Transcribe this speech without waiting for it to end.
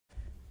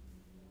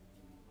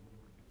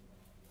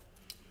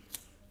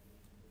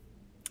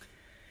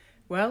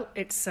Well,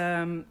 it's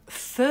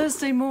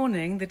Thursday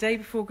morning, the day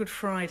before Good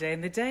Friday,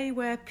 and the day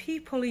where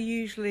people are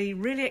usually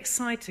really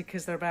excited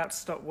because they're about to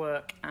stop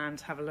work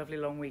and have a lovely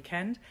long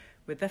weekend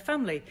with their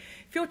family.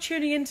 If you're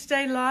tuning in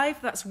today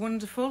live, that's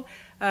wonderful.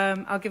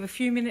 I'll give a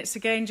few minutes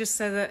again just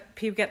so that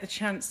people get the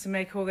chance to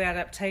make all the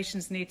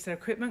adaptations needed to their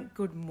equipment.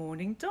 Good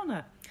morning,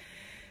 Donna.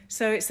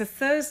 So it's a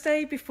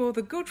Thursday before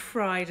the Good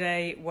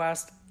Friday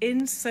whilst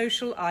in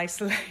social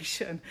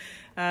isolation.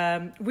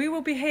 We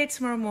will be here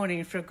tomorrow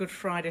morning for a Good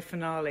Friday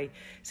finale.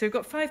 So we've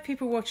got 5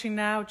 people watching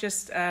now.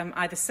 Just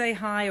either say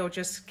hi or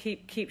just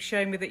keep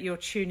showing me that you're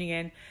tuning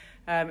in.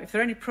 If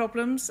there are any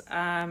problems,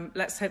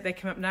 let's hope they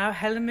come up now.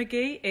 Helen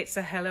McGee, it's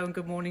a hello and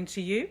good morning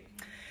to you.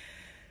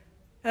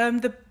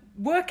 The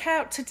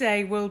workout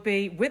today will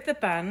be with the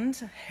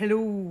band.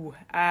 Hello.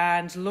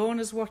 And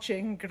Lorna's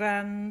watching.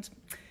 Grand.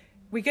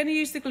 We're going to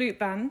use the glute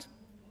band.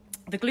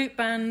 The glute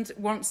band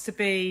wants to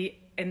be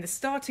in the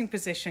starting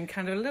position,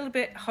 kind of a little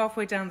bit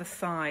halfway down the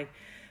thigh.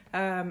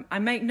 I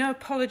make no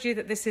apology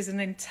that this is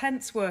an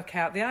intense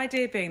workout. The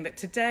idea being that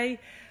today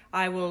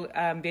I will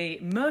be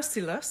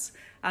merciless,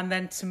 and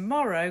then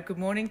tomorrow, good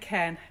morning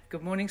Ken,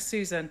 good morning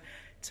Susan,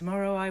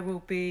 tomorrow I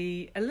will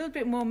be a little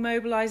bit more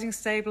mobilising,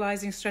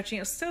 stabilising, stretching.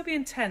 It'll still be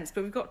intense,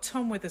 but we've got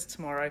Tom with us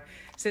tomorrow.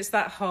 So it's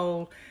that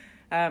whole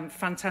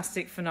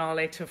fantastic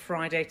finale to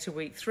Friday to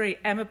week 3.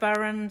 Emma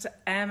Barrand,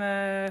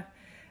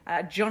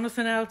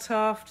 Jonathan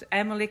Eltoft,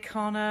 Emily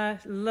Connor,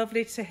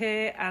 lovely to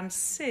hear and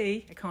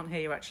see, I can't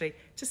hear you actually,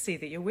 to see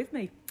that you're with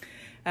me.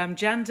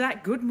 Jan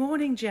Dack, good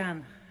morning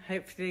Jan.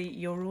 Hopefully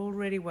you're all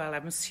really well.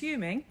 I'm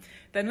assuming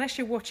that unless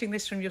you're watching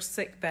this from your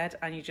sick bed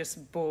and you're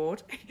just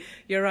bored,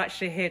 you're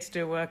actually here to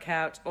do a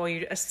workout, or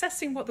you're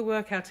assessing what the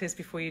workout is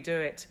before you do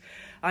it.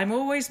 I'm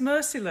always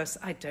merciless.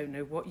 I don't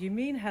know what you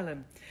mean,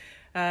 Helen.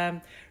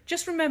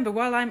 Just remember,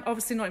 while I'm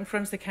obviously not in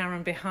front of the camera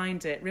and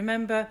behind it,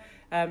 remember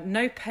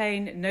no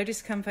pain, no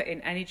discomfort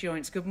in any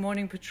joints. Good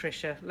morning,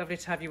 Patricia. Lovely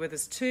to have you with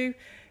us too.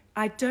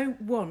 I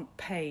don't want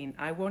pain.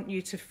 I want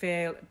you to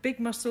feel big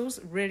muscles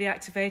really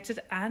activated.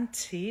 And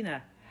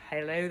Tina,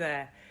 hello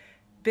there.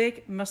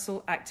 Big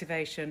muscle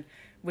activation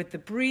with the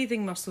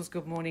breathing muscles.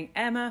 Good morning,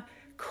 Emma.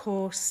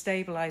 Core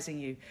stabilizing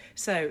you.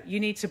 So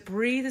you need to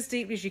breathe as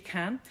deeply as you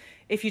can.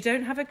 If you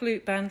don't have a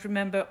glute band,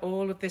 remember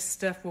all of this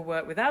stuff will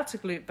work without a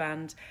glute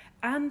band.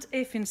 And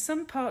if in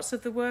some parts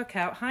of the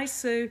workout, hi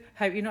Sue,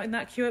 hope you're not in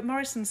that queue at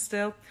Morrison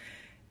still.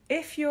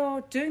 If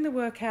you're doing the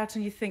workout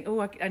and you think,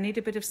 oh, I need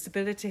a bit of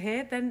stability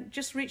here, then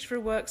just reach for a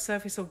work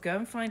surface or go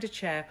and find a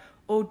chair,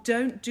 or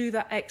don't do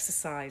that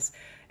exercise.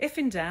 If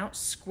in doubt,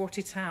 squat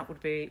it out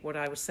would be what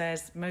I would say,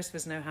 as most of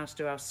us know how to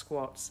do our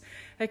squats.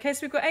 Okay, so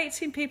we've got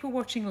 18 people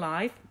watching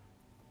live.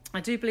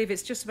 I do believe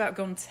it's just about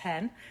gone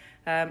 10.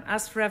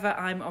 As forever,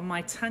 I'm on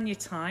my Tanya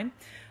time.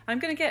 I'm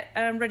going to get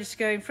ready to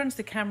go in front of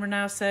the camera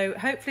now, so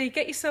hopefully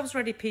get yourselves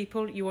ready,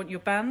 people. You want your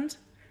band.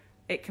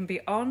 It can be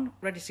on,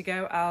 ready to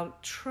go. I'll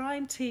try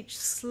and teach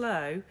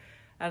slow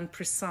and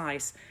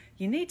precise.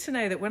 You need to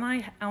know that when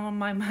I am on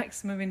my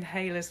maximum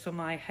inhalers for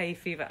my hay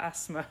fever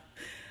asthma,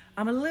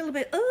 I'm a little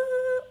bit,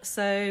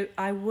 so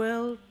I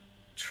will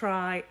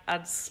try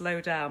and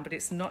slow down, but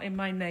it's not in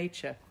my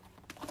nature.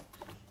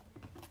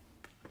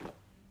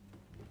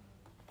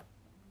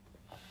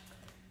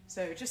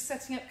 So just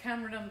setting up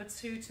camera number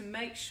 2 to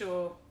make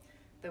sure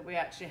that we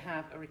actually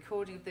have a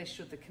recording of this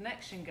should the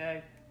connection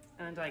go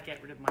and I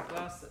get rid of my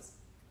glasses.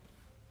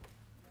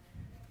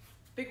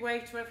 Big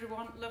wave to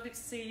everyone, lovely to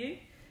see you.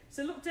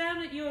 So look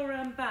down at your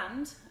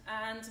band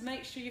and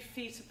make sure your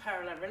feet are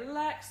parallel.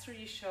 Relax through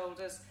your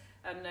shoulders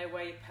and know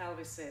where your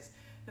pelvis is.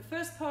 The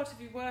first part of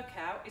your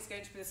workout is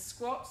going to be the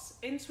squats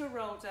into a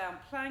roll down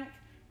plank,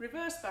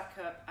 reverse back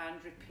up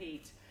and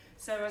repeat.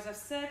 So as I've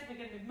said, we're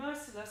going to be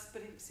merciless,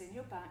 but if it's in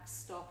your back,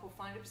 stop or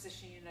find a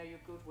position you know you're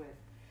good with.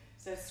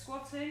 So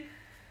squatting,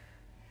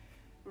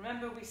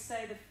 remember we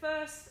say the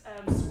first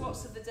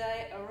squats of the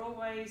day are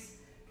always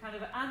kind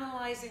of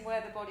analysing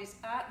where the body's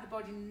at. The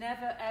body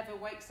never ever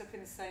wakes up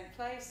in the same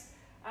place,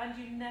 and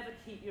you never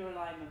keep your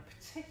alignment,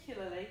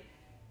 particularly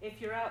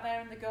if you're out there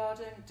in the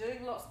garden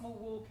doing lots more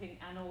walking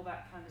and all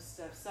that kind of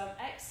stuff. So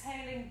I'm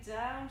exhaling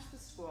down to the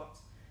squat,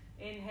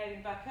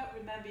 inhaling back up.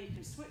 Remember, you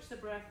can switch the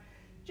breath.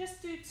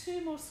 Just do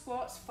 2 more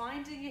squats,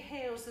 finding your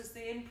heels as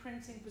the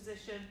imprinting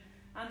position.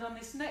 And on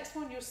this next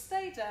one, you'll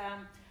stay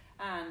down.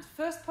 And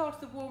first part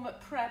of the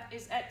warm-up prep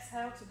is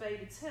exhale to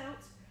baby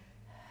tilt.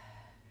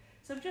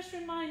 So I'm just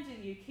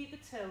reminding you, keep the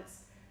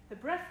tilts. The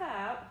breath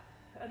out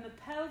and the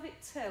pelvic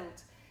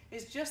tilt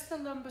is just the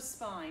lumbar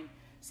spine.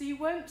 So you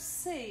won't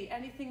see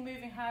anything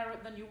moving higher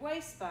up than your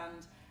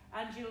waistband,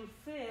 and you'll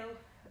feel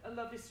a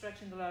lovely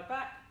stretch in the lower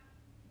back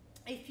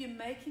if you're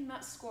making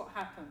that squat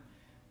happen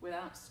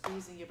without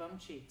squeezing your bum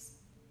cheeks.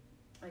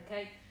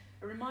 Okay,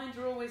 a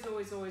reminder always,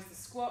 always, always, the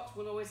squat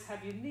will always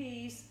have your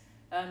knees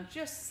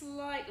just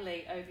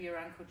slightly over your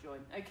ankle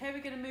joint. Okay,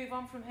 we're going to move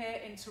on from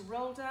here into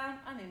roll down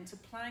and into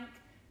plank.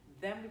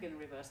 Then we're going to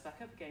reverse back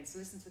up again. So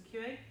listen to the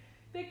cueing.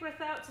 Big breath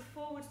out to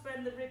forwards,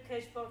 bend the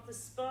ribcage above the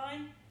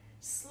spine.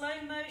 Slow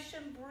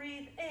motion,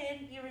 breathe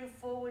in, you're in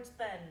forwards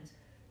bend.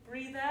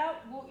 Breathe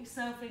out, walk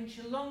yourself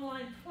into your long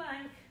line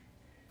plank.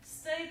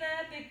 Stay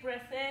there, big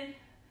breath in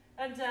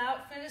and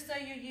out. Feel as though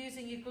you're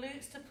using your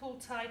glutes to pull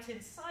tight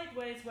in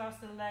sideways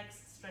whilst the legs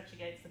stretch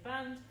against the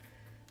band.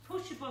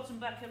 Push your bottom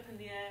back up in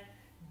the air.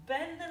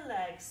 Bend the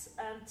legs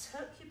and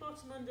tuck your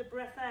bottom under,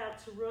 breath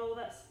out to roll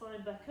that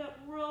spine back up.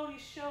 Roll your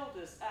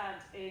shoulders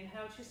and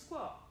inhale to your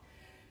squat.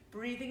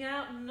 Breathing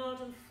out,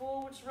 nod and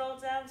forwards, roll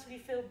down till you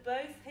feel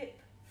both hip,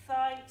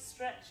 thigh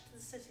stretched to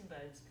the sitting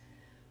bones.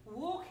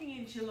 Walking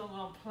into your long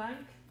arm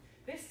plank.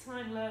 This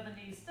time lower the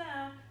knees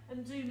down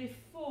and do me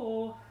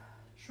 4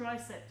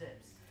 tricep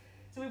dips.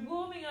 So we're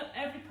warming up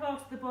every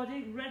part of the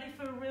body, ready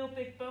for a real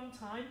big bum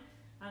time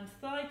and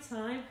thigh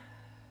time.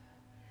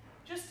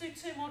 Just do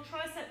 2 more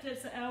tricep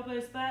dips at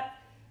elbows back.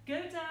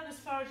 Go down as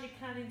far as you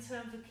can in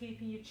terms of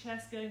keeping your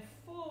chest going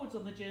forwards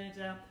on the journey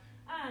down,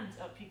 and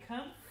up you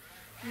come.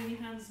 Bring your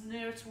hands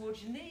nearer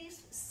towards your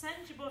knees,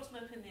 send your bottom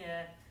up in the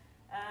air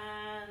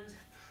and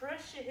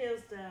press your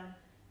heels down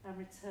and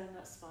return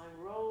that spine,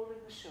 rolling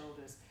the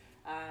shoulders.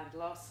 And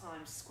last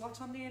time,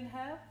 squat on the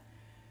inhale,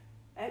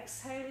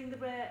 exhaling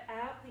the air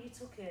out that you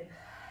took in.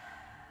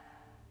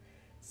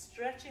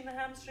 Stretching the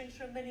hamstrings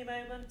for a mini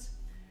moment,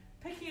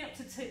 picking up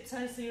to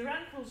tiptoe so your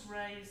ankles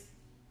raised,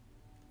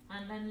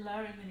 and then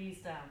lowering the knees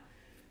down.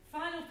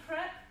 Final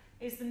prep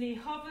is the knee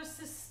hovers,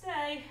 to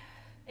stay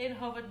in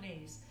hovered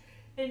knees.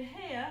 In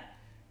here,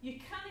 you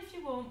can, if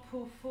you want,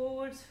 pull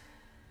forward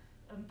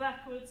and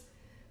backwards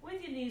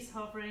with your knees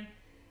hovering.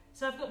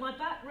 So I've got my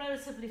back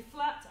relatively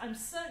flat. I'm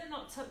certainly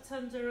not tucked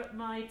under at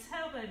my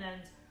tailbone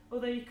end,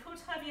 although you could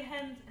have your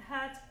head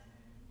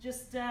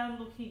just down,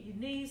 looking at your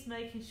knees,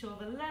 making sure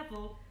they're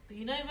level. But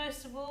you know,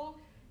 most of all,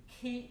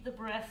 keep the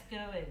breath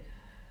going.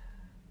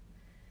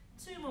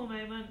 2 more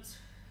moments.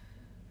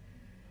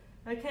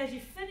 Okay, as you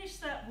finish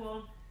that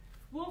one,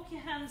 walk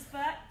your hands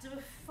back, do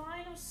a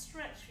final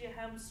stretch for your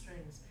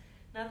hamstrings.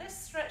 Now this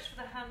stretch for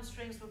the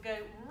hamstrings will go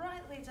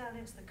right way down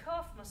into the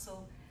calf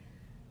muscle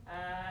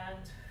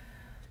and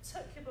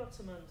tuck your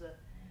bottom under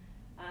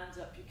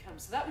and up you come.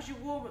 So that was your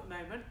warm-up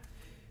moment.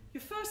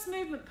 Your first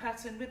movement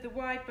pattern with the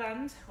wide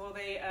band or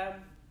the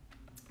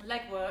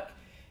leg work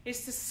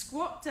is to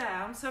squat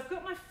down. So I've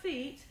got my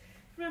feet.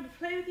 Remember,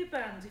 play with your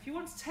band. If you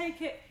want to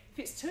take it, if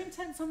it's too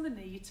intense on the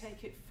knee, you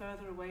take it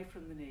further away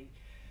from the knee.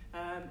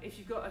 If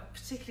you've got a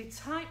particularly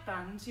tight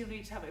band, you'll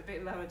need to have it a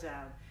bit lower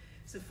down.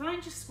 So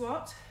find your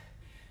squat.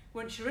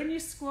 Once you're in your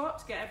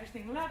squat, get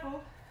everything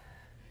level.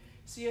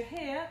 So you're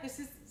here, this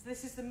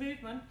is the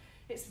movement.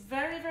 It's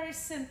very, very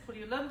simple.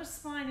 Your lumbar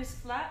spine is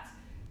flat.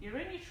 You're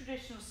in your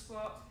traditional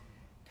squat.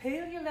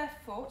 Peel your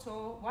left foot,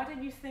 or why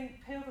don't you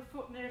think, peel the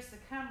foot nearest the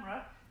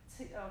camera,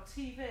 or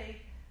TV,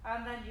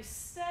 and then you're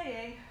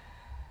staying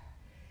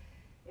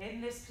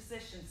in this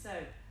position. So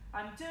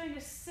I'm doing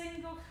a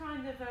single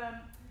kind of,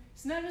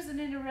 it's known as an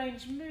inner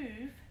range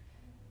move,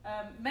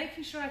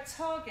 making sure I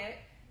target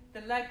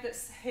the leg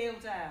that's heel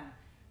down.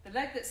 The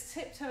leg that's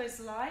tiptoe is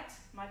light,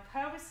 my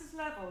pelvis is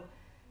level,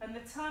 and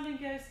the timing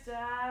goes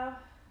down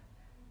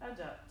and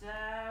up,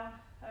 down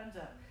and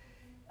up.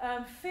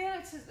 Feel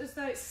it as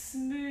though it's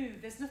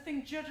smooth, there's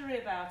nothing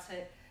juddery about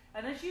it.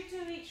 And as you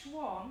do each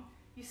one,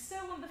 you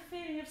still want the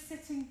feeling of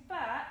sitting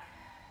back,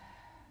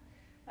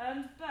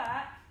 and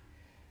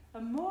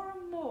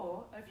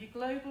more of your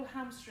global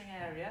hamstring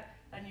area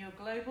and your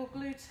global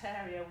glute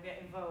area will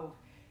get involved.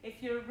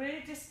 If you're a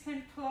really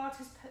disciplined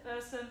Pilates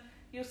person,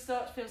 you'll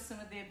start to feel some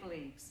of the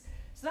obliques.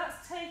 So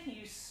that's taking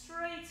you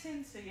straight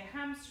into your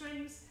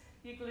hamstrings,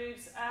 your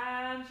glutes,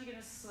 and you're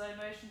going to slow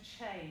motion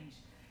change.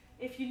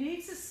 If you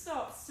need to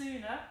stop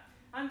sooner,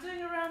 I'm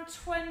doing around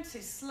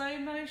 20 slow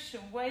motion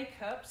wake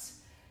ups.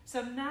 So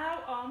I'm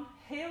now on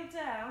heel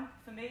down,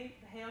 for me,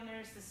 the heel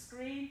nearest the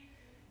screen.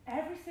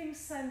 Everything's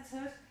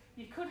centered.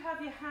 You could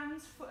have your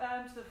hands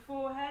to the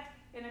forehead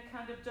in a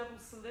kind of double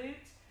salute.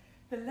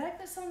 The leg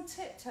that's on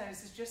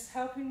tiptoes is just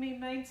helping me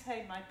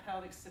maintain my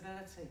pelvic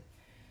stability.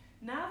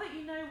 Now that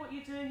you know what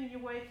you're doing and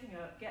you're waking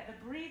up, get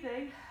the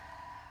breathing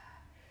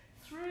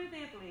through the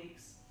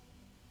obliques,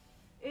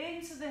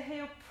 into the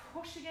heel,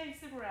 push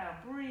against the ground,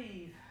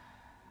 breathe.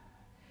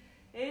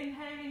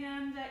 Inhaling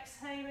and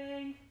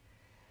exhaling.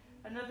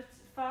 Another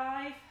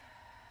 5,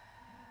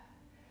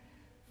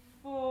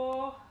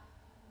 4,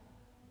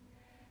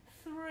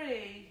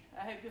 3.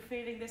 I hope you're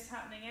feeling this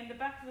happening in the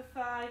back of the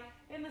thigh,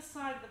 in the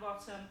side of the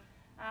bottom,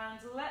 and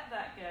let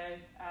that go,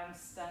 and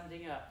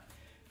standing up.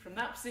 From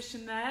that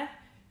position there,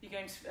 you're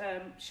going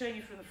to, showing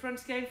you from the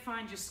front again,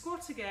 find your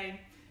squat again,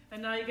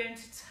 and now you're going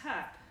to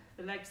tap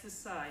the leg to the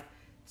side,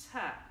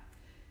 tap.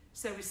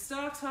 So we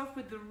start off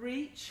with the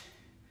reach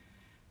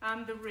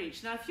and the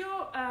reach. Now if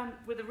you're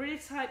with a really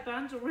tight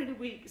band or really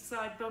weak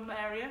side bum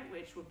area,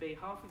 which would be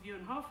half of you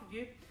and half of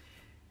you,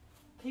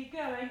 keep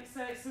going.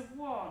 So it's a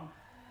 1,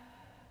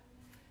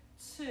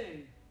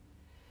 2.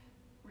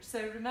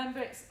 So remember,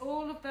 it's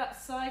all of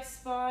that side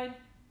spine.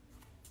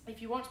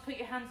 If you want to put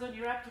your hands on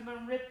your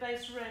abdomen,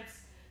 rib-based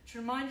ribs, to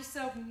remind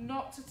yourself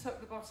not to tuck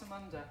the bottom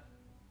under.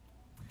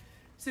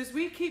 So as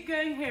we keep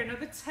going here,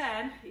 another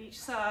 10 each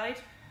side.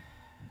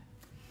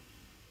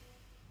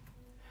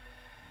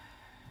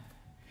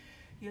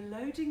 you're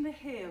loading the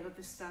heel of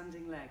the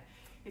standing leg.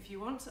 If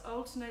you want to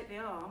alternate the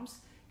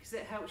arms, because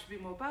it helps you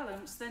be more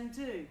balanced, then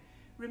do.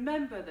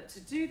 Remember that to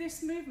do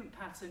this movement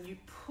pattern, you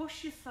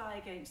push your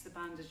thigh against the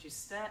band as you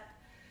step,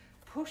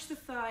 push the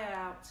thigh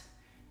out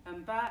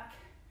and back,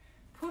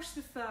 push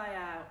the thigh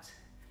out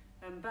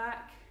and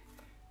back,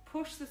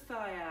 push the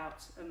thigh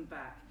out and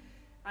back.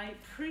 I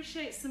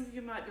appreciate some of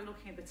you might be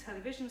looking at the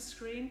television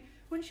screen.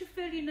 Once you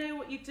feel you know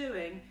what you're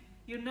doing,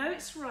 you'll know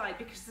it's right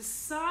because the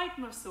side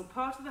muscle,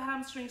 part of the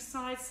hamstring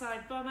side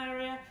bum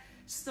area,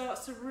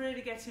 starts to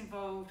really get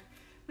involved.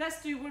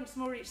 Let's do once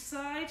more each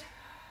side.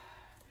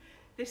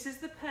 This is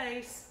the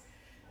pace.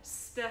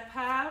 Step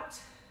out,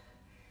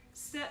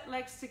 step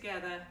legs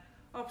together,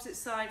 opposite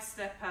side,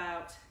 step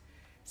out,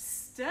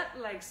 step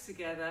legs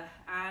together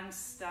and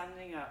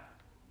standing up.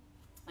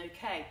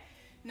 Okay,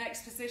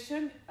 next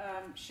position,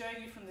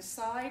 showing you from the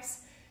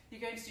sides.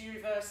 You're going to do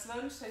reverse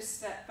lunge, so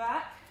step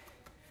back.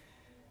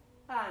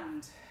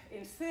 And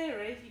in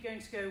theory, you're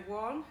going to go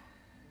 1,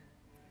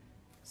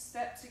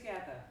 step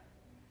together,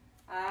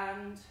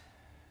 and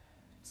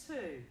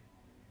 2,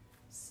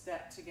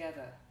 step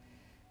together.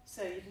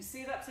 So you can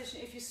see that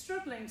position. If you're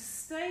struggling,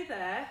 stay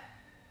there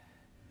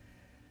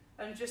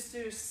and just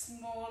do a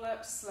smaller,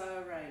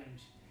 slower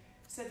range.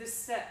 So the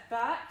step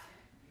back,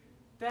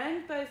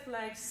 bend both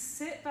legs,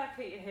 sit back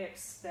at your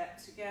hips, step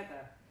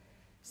together.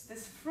 So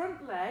this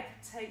front leg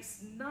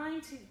takes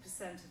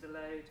 90% of the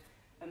load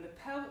and the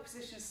pelvic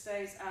position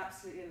stays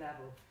absolutely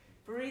level.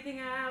 Breathing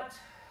out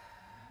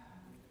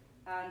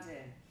and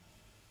in.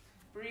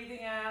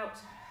 Breathing out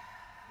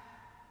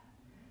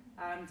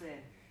and in.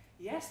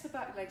 Yes, the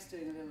back leg's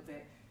doing a little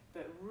bit,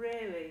 but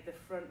really the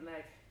front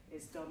leg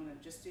is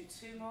dominant. Just do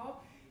 2 more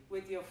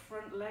with your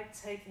front leg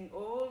taking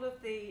all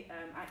of the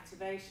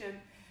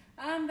activation,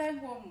 and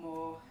then 1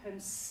 more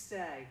and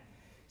stay.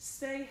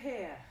 Stay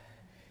here.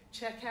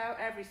 Check out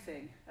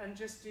everything and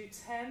just do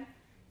 10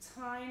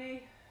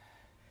 tiny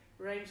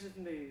ranges of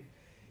move.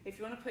 If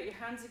you want to put your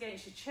hands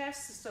against your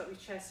chest to stop your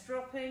chest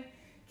dropping,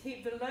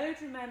 keep the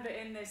load, remember,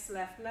 in this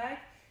left leg.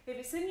 If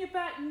it's in your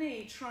back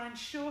knee, try and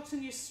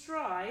shorten your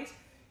stride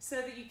so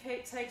that you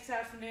take it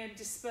out from here and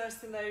disperse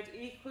the load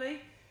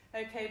equally.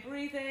 Okay,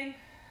 breathing,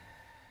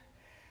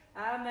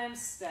 and then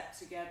step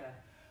together.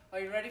 Are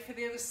you ready for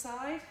the other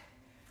side?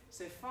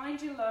 So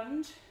find your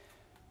lunge.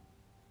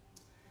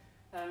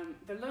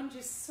 The lunge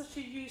is such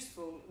a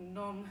useful,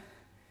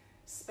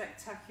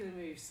 non-spectacular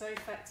move, so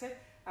effective.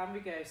 And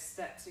we go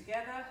step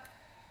together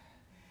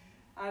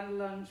and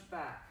lunge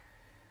back.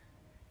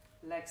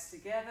 Legs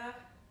together,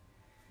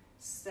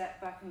 step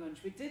back and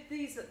lunge. We did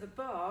these at the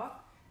bar.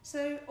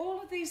 So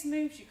all of these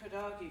moves, you could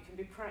argue, can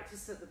be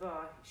practiced at the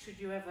bar. Should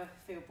you ever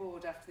feel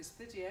bored after this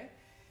video,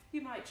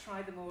 you might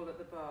try them all at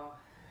the bar.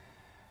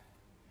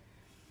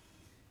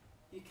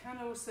 You can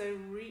also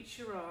reach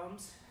your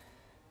arms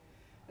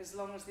as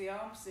long as the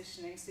arm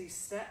positioning, so you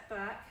step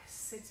back,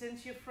 sit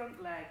into your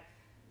front leg,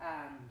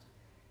 and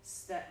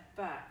step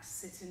back,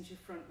 sit into your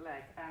front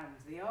leg, and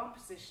the arm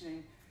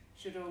positioning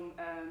should,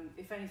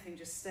 if anything,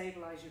 just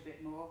stabilise you a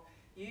bit more.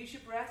 Use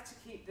your breath to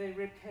keep the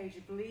rib cage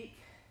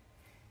oblique,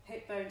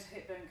 hip bone to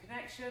hip bone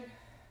connection.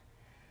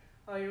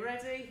 Are you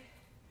ready?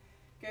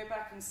 Go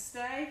back and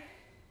stay.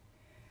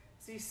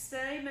 So you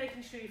stay,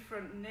 making sure your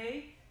front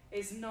knee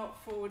is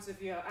not forwards of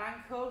your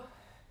ankle.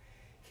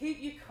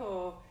 Keep your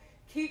core,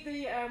 keep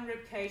the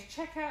rib cage,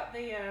 check out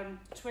the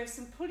twist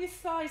and pull your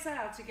thighs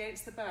out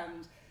against the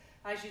band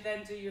as you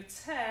then do your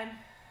 10.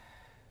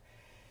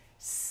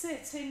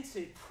 Sit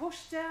into,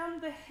 push down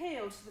the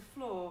heel to the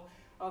floor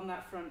on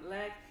that front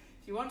leg.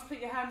 If you want to put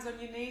your hands on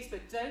your knees,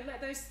 but don't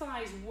let those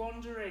thighs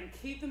wander in.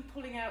 Keep them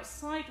pulling out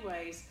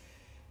sideways,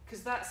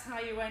 because that's how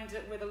you end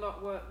up with a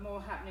lot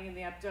more happening in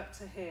the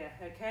abductor here,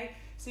 okay?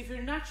 So if you're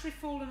a naturally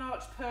fallen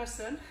arch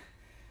person,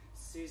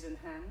 Susan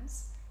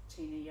Hans,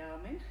 Tina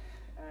Yarmin,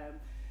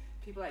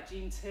 people like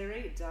Jean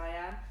Terry,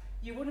 Diane,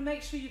 you want to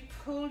make sure you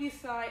pull your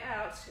thigh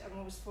out. I'm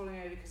always falling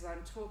over because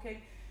I'm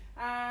talking.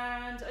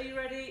 And are you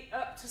ready?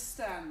 Up to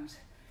stand.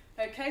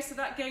 Okay, so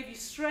that gave you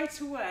straight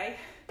away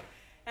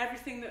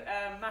everything that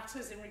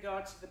matters in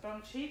regard to the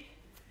bum cheek.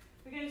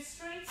 We're going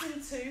straight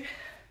into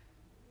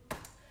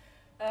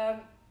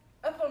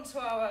up onto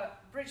our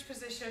bridge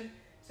position.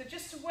 So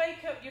just to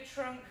wake up your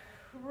trunk,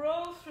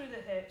 roll through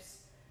the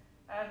hips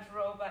and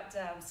roll back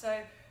down. So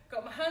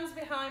got my hands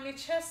behind me,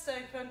 chest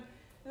open,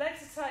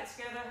 legs are tight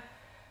together,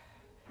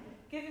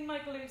 giving my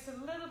glutes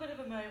a little bit of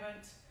a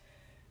moment,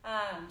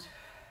 and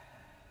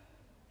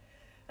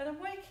I'm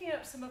waking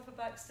up some upper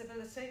back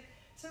stability.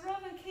 So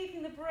rather than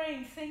keeping the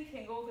brain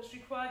thinking all that's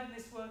required in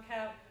this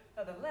workout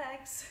are the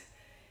legs,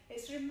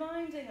 it's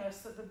reminding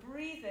us that the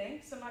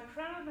breathing, so my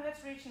crown of my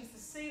head's reaching to the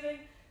ceiling,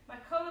 my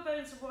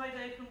collarbones are wide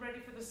open, ready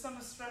for the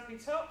summer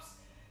strappy tops.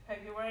 Hope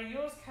you're wearing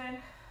yours,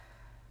 Ken.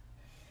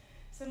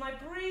 So my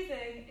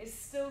breathing is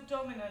still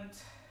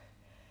dominant.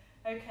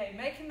 Okay,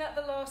 making that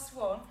the last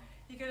one,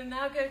 you're going to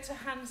now go to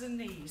hands and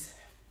knees.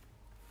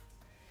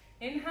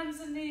 In hands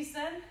and knees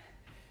then,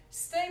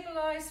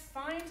 stabilise,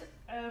 find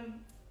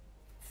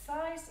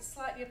thighs thighs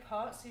slightly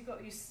apart, so you've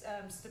got your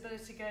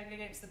stability going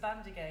against the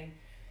band again.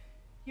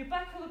 Your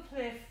back will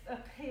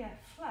appear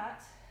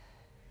flat,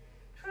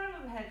 crown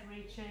of the head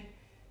reaching.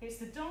 It's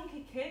the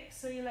donkey kick,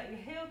 so you let your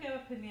heel go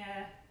up in the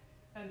air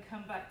and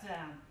come back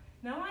down.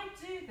 Now I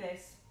do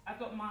this, I've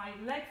got my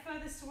leg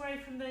furthest away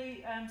from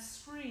the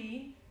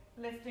screen,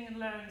 lifting and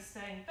lowering,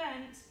 staying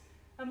bent,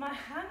 and my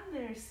hand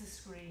nearest the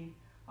screen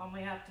on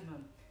my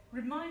abdomen,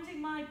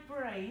 reminding my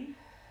brain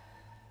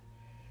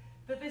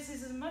that this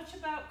is as much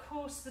about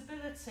core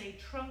stability,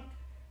 trunk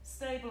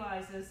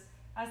stabilizers,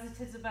 as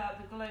it is about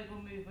the global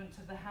movement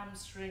of the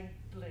hamstring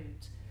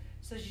glute.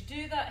 So as you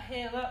do that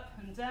heel up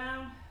and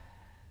down,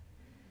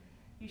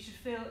 you should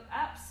feel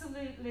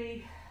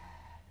absolutely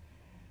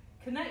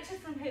connected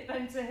from hip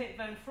bone to hip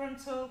bone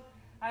frontal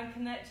and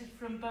connected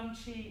from bum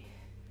cheek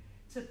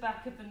to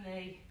back of the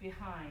knee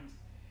behind.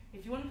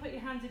 If you want to put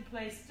your hand in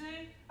place, do.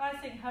 I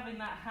think having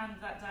that hand,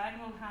 that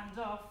diagonal hand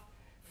off,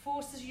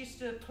 forces you to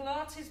do a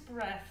Pilates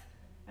breath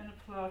and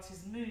a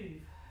Pilates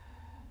move.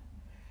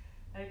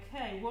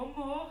 Okay, one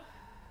more.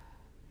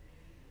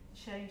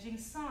 Changing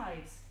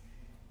sides.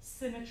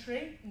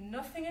 Symmetry,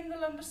 nothing in the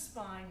lumbar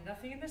spine,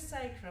 nothing in the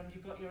sacrum,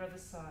 you've got your other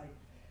side.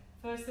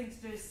 First thing to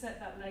do is set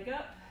that leg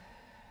up.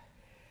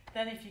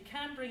 Then if you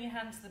can, bring your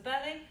hand to the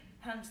belly,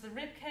 hand to the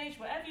rib cage,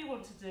 whatever you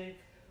want to do,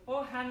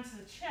 or hand to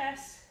the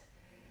chest.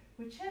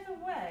 Whichever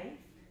way,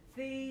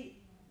 the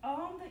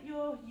arm that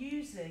you're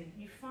using,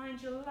 you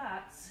find your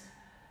lats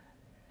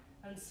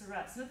and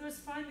serratus. In other words,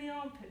 find the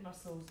armpit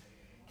muscles.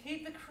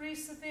 Keep the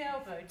crease of the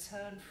elbow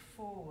turned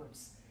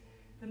forwards.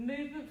 The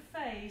movement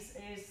phase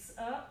is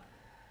up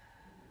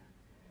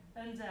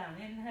and down.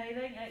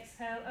 Inhaling,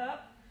 exhale,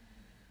 up,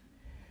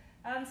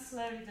 and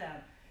slowly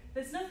down.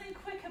 There's nothing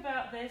quick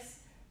about this,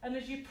 and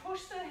as you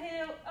push the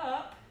heel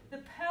up, the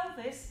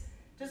pelvis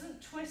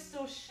doesn't twist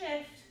or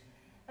shift,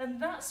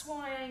 and that's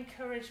why I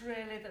encourage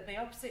really that the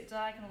opposite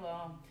diagonal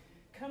arm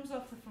comes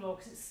off the floor,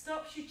 because it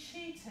stops you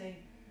cheating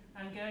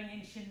and going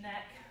into your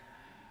neck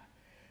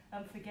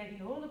and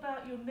forgetting all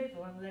about your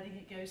middle and letting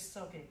it go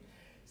soggy.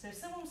 So if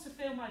someone wants to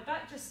feel my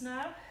back just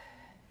now,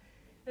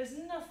 there's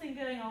nothing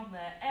going on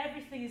there.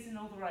 Everything is in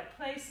all the right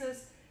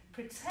places,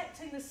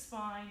 protecting the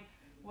spine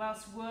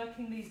whilst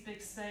working these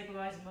big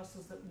stabilizer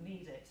muscles that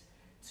need it.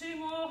 Two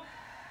more.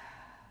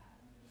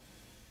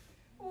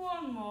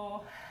 One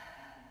more.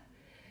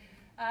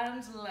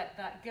 And let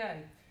that go.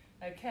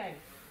 Okay.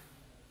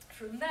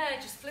 From there,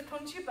 just flip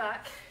onto your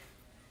back.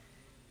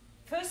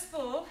 First of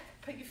all,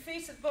 put your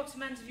feet at the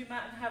bottom end of your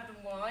mat and have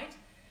them wide.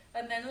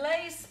 And then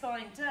lay your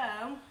spine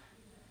down.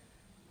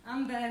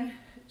 And then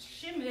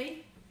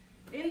shimmy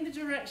in the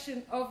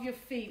direction of your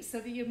feet so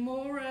that you're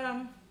more,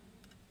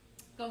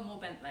 got a more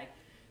bent leg.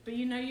 But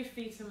you know your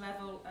feet are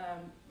level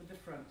with the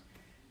front.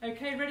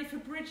 Okay, ready for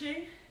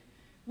bridging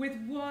with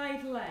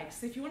wide legs.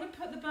 So if you want to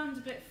put the band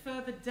a bit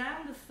further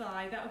down the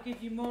thigh, that'll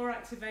give you more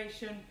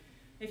activation.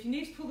 If you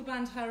need to pull the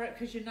band higher up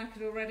because you're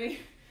knackered already,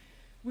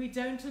 we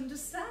don't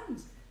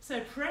understand. So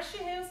press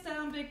your heels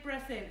down, big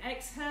breath in.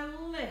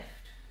 Exhale,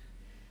 lift.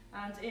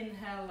 And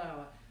inhale,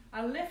 lower.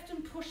 I lift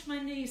and push my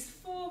knees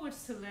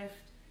forwards to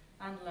lift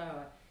and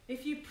lower.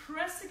 If you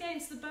press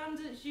against the band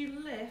as you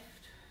lift,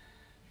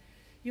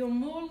 you're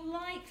more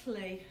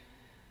likely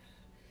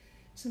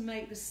to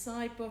make the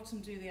side bottom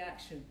do the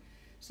action.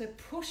 So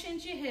push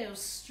into your heels,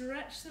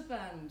 stretch the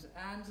band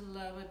and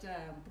lower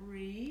down.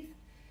 Breathe.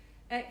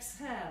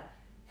 Exhale.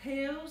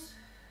 Heels,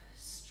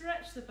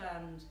 stretch the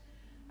band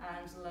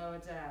and lower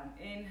down.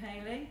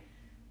 Inhaling.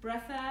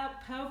 Breath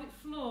out, pelvic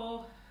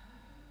floor.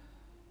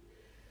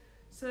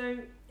 So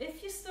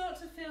if you start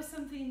to feel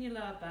something in your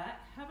lower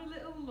back, have a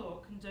little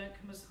look and don't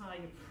come as high.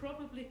 You're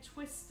probably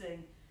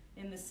twisting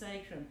in the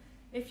sacrum.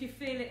 If you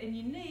feel it in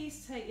your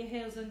knees, take your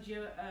heels under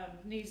your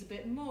knees a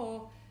bit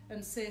more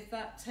and see if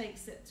that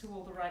takes it to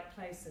all the right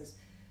places.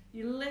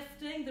 You're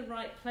lifting the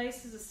right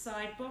places, a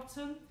side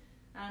bottom,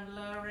 and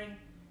lowering.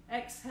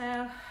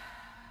 Exhale,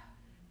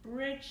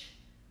 bridge,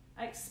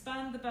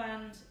 expand the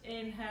band,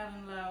 inhale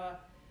and lower.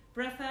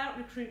 Breath out,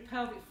 recruit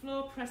pelvic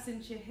floor, press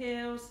into your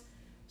heels,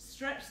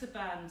 stretch the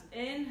band,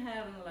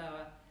 inhale and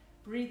lower.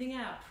 Breathing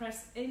out,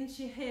 press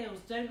into your heels,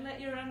 don't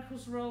let your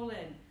ankles roll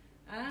in.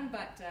 And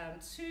back down,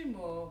 two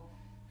more.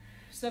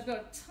 So I've got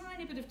a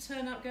tiny bit of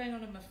turn up going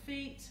on my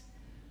feet.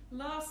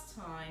 Last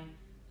time.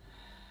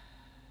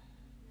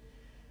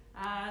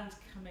 And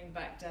coming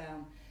back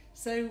down.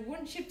 So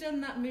once you've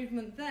done that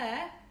movement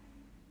there,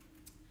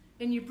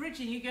 in your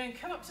bridging, you're going to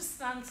come up to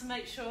stand to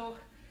make sure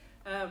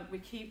we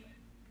keep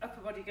upper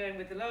body going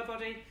with the lower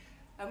body.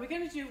 And we're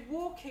going to do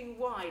walking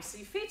wide. So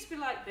your feet will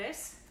be like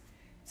this.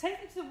 Take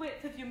it to the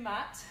width of your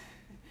mat.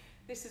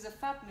 This is a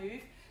fab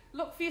move.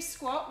 Look for your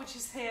squat, which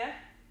is here.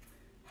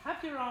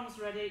 Have your arms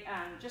ready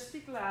and just be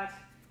glad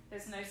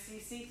there's no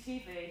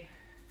CCTV.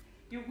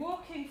 You're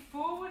walking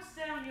forwards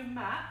down your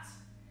mat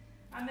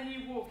and then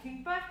you're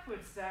walking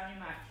backwards down your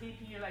mat,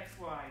 keeping your legs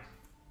wide.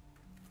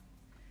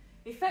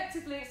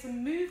 Effectively, it's a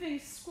moving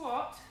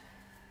squat,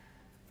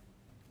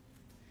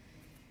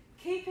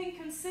 keeping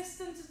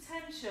consistent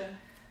attention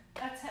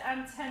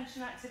and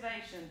tension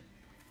activation.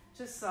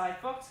 to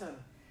side bottom.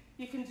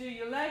 You can do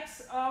your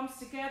legs, arms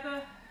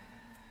together.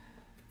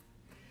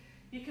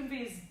 You can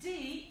be as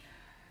deep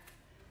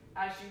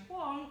as you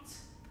want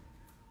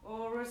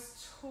or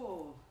as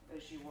tall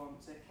as you want,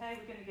 okay?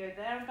 We're going to go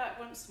there and back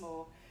once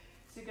more.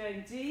 So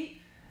going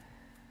deep,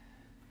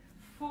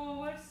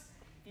 forwards,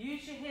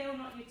 use your heel,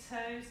 not your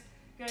toes.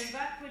 Going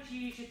backwards, you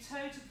use your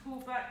toe to pull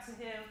back to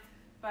heel,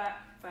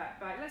 back, back,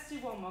 back. Let's do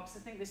one more because I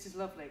think this is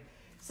lovely.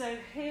 So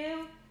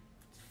heel,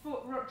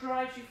 foot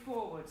drives you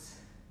forwards.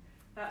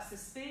 That's the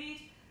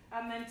speed.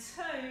 And then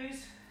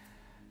toes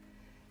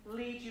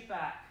lead you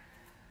back.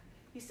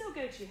 You still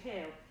go to your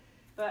heel,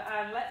 but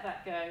let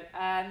that go.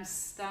 And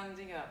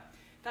standing up.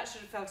 That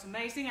should have felt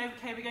amazing.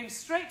 Okay, we're going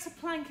straight to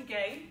plank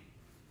again.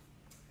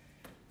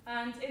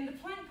 And in the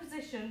plank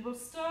position, we'll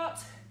start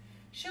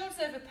shoulders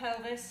over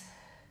pelvis.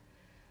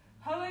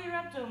 Hover your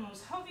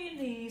abdominals, hover your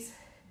knees,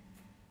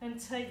 and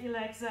take your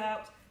legs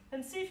out.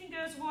 And see if you can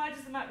go as wide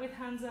as the mat with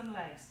hands and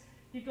legs.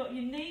 You've got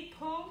your knee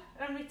pull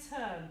and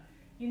return.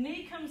 Your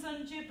knee comes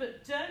under you,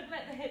 but don't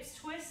let the hips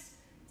twist.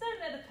 Don't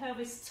let the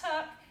pelvis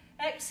tuck.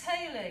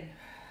 Exhaling.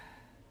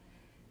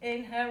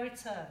 Inhale,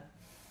 return.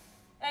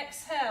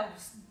 Exhale,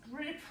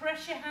 really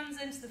press your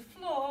hands into the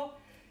floor.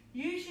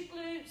 Use your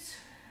glutes.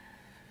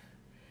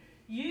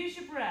 Use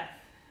your breath.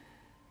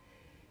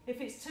 If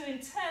it's too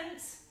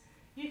intense,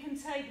 you can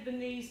take the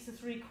knees to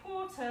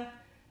 3/4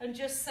 and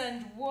just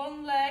send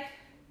one leg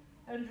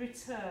and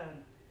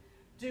return.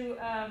 Do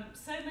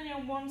so many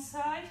on one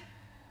side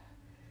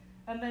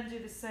and then do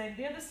the same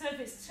the other. So if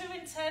it's too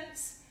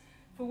intense,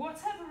 for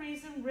whatever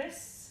reason,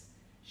 wrists,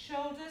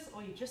 shoulders,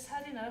 or you just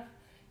had enough,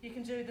 you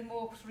can do the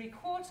more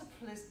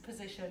 3/4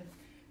 position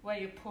where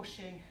you're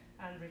pushing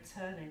and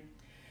returning.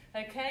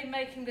 Okay,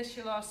 making this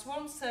your last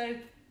one. So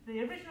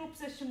the original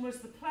position was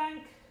the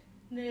plank,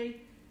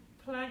 knee,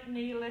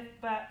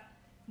 lift back,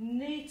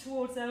 knee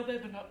towards elbow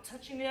but not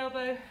touching the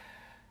elbow.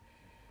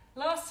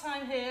 Last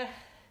time here,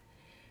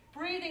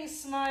 breathing,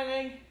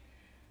 smiling,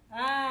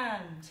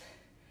 and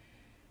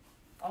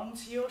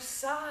onto your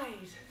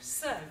side.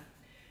 So,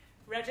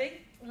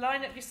 ready?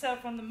 Line up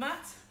yourself on the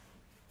mat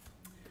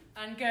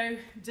and go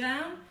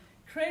down.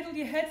 Cradle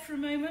your head for a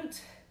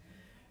moment.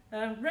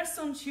 Rest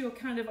onto your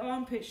kind of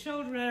armpit,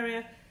 shoulder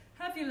area.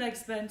 Have your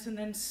legs bent and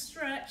then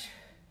stretch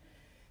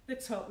the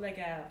top leg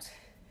out.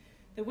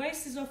 The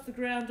waist is off the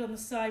ground on the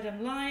side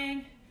I'm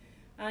lying,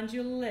 and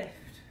you'll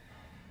lift.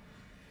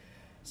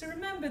 So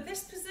remember,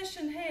 this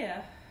position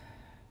here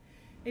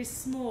is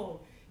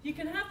small. You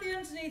can have the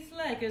underneath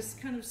leg as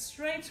kind of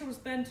straight or as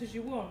bent as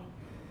you want.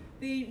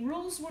 The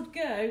rules would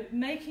go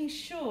making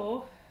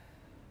sure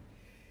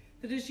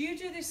that as you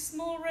do this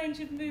small range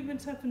of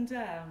movement up and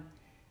down,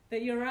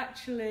 that you're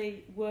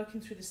actually working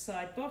through the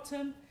side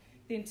bottom.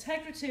 The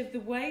integrity of the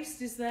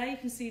waist is there. You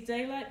can see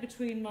daylight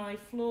between my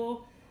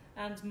floor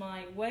and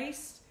my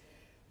waist.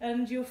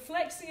 And you're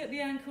flexing at the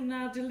ankle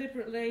now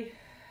deliberately.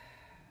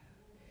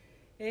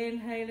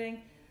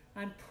 Inhaling.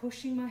 I'm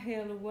pushing my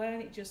heel away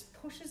and it just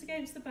pushes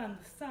against the band.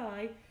 The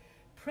thigh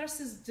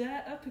presses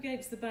up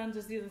against the band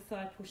as the other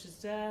thigh pushes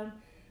down.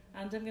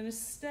 And I'm going to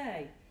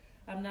stay.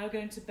 I'm now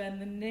going to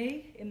bend the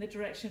knee in the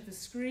direction of the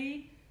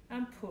screen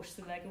and push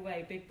the leg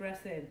away. Big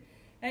breath in.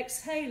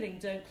 Exhaling,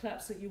 don't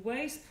collapse at your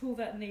waist. Pull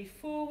that knee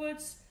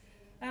forwards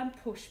and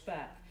push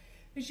back.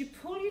 As you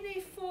pull your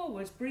knee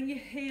forwards, bring your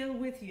heel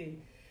with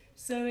you.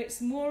 So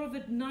it's more of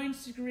a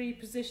 90-degree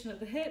position at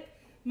the hip.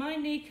 My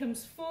knee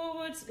comes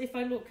forwards. If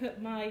I look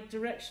at my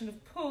direction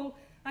of pull,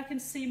 I can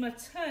see my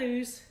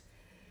toes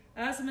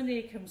as my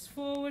knee comes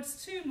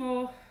forwards. 2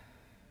 more.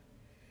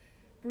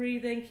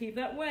 Breathing, keep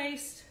that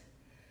waist.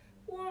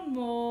 1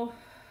 more.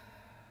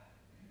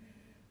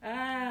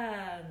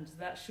 And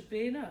that should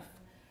be enough.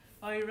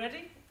 Are you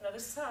ready? Other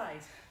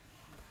side.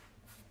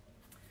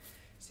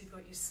 So you've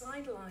got your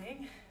side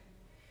lying,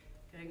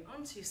 going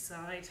onto your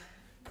side,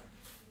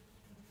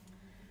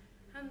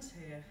 hands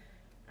here,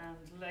 and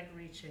leg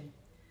reaching.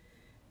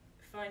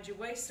 Find your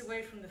waist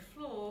away from the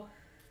floor,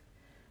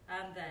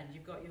 and then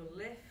you've got your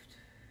lift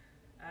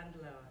and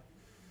lower.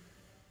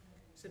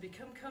 So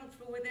become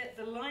comfortable with it.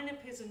 The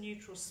line-up is a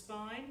neutral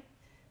spine.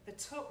 The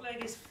top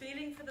leg is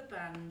feeling for the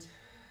band.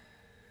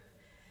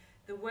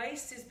 The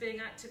waist is being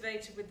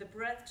activated with the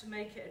breath to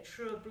make it a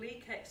true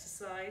oblique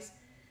exercise.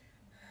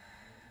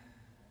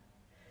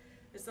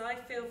 As I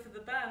feel for the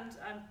band,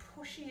 I'm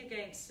pushing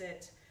against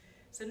it.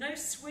 So no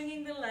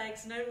swinging the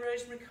legs, no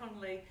Rosemary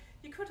Connolly.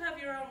 You could have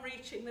your arm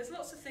reaching. There's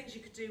lots of things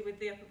you could do with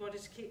the upper body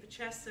to keep the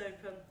chest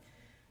open.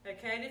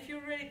 Okay, and if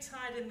you're really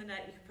tired in the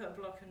neck, you can put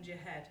a block under your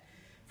head.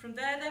 From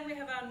there, then we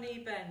have our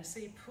knee bend. So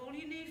you pull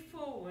your knee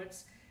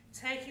forwards,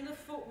 taking the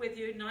foot with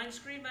you,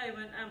 9-degree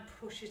moment, and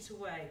push it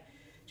away.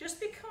 Just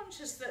be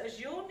conscious that as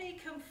your knee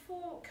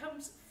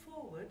comes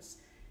forwards,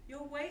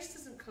 your waist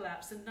doesn't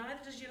collapse and neither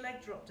does your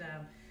leg drop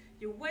down.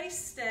 Your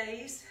waist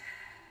stays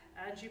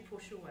and you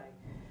push away.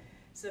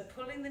 So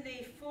pulling the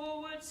knee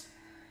forwards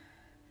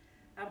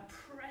and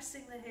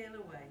pressing the heel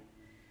away.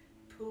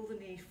 Pull the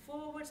knee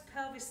forwards,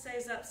 pelvis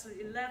stays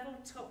absolutely level,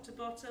 top to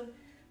bottom,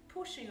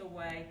 pushing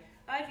away.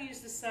 I've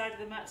used the side of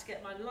the mat to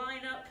get my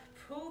line up,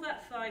 pull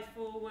that thigh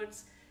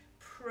forwards,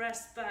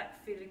 press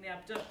back, feeling the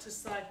abductor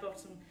side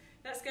bottom.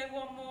 Let's go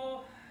one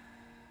more.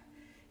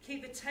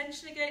 Keep the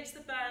tension against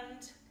the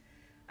band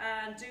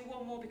and do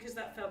one more because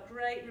that felt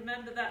great.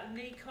 Remember that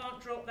knee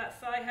can't drop, that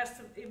thigh has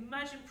to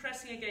imagine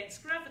pressing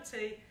against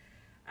gravity,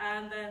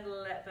 and then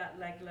let that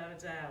leg lower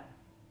down.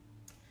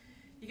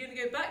 You're going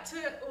to go back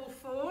to all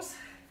fours.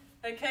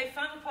 Okay,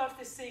 final part of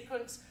this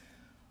sequence,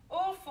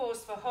 all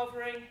fours for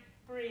hovering,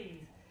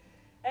 breathe.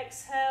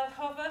 Exhale,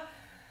 hover,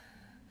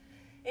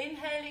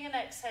 inhaling and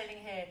exhaling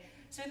here.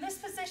 So in this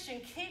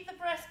position, keep the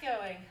breath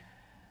going.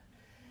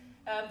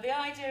 The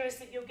idea is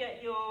that you'll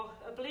get your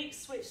obliques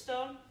switched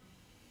on,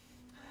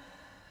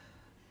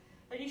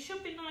 and you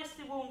should be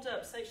nicely warmed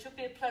up, so it should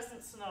be a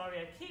pleasant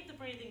scenario. Keep the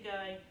breathing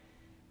going.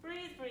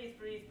 Breathe, breathe,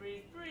 breathe,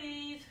 breathe,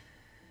 breathe.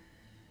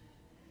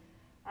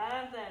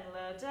 And then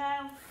lower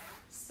down.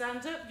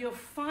 Stand up. Your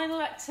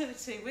final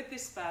activity with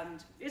this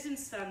band is in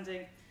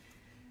standing.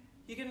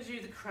 You're going to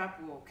do the crab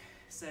walk.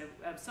 So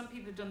some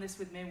people have done this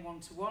with me in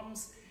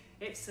one-to-ones.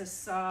 It's a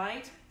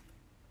side,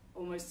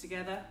 almost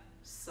together,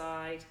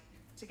 side,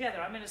 together.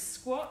 I'm in a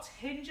squat,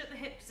 hinge at the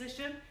hip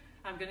position.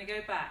 I'm going to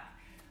go back.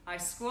 I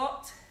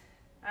squat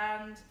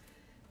and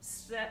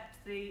step.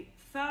 The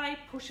thigh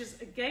pushes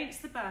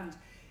against the band.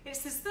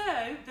 It's as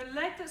though the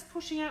leg that's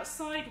pushing out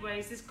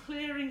sideways is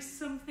clearing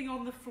something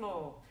on the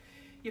floor.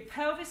 Your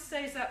pelvis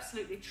stays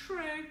absolutely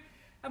true,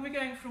 and we're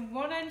going from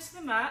one end to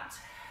the mat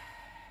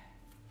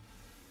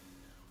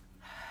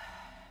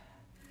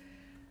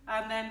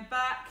and then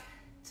back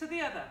to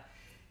the other.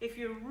 If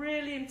you're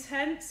really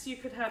intense, you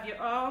could have your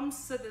arms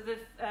so that the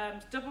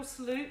double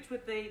salute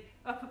with the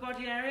upper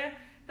body area.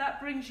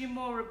 That brings you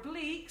more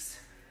obliques.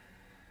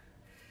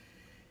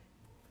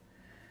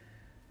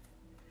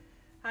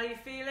 How are you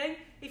feeling?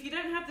 If you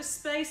don't have the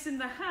space in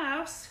the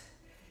house,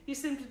 you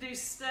simply do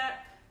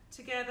step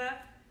together,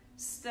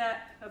 step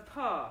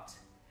apart.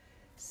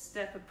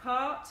 Step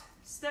apart,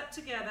 step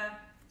together,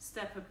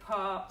 step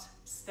apart,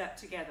 step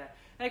together.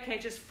 Okay,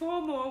 just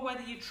 4 more,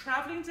 whether you're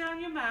traveling down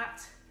your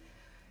mat,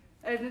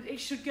 and it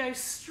should go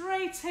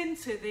straight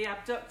into the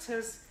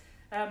abductors,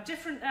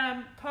 different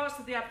parts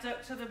of the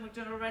abductor than we've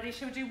done already.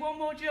 Shall we do one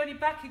more journey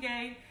back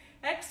again?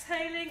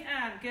 Exhaling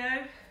and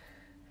go,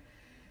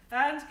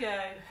 and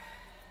go,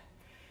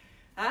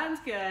 and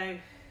go,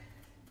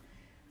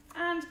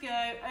 and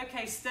go.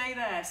 Okay, stay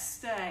there,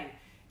 stay.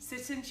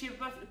 Sit into your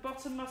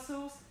bottom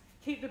muscles.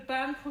 Keep the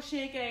band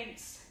pushing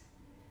against,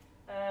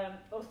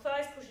 or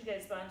thighs pushing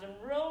against the band, and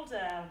roll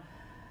down.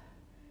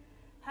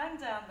 Hang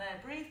down there.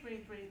 Breathe,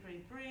 breathe, breathe,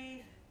 breathe,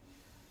 breathe.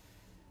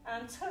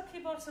 And tuck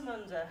your bottom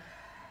under.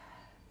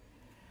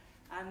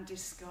 And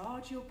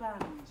discard your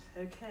band.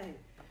 Okay,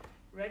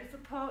 ready for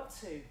part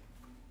 2,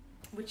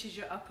 which is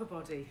your upper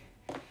body.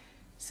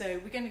 So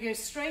we're going to go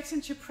straight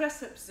into your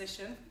press-up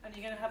position, and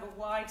you're going to have a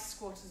wide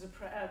squat as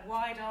a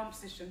wide arm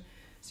position.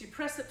 So your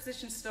press-up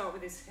position start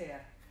with this here.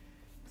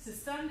 So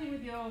standing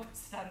with your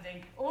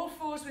all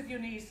fours with your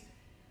knees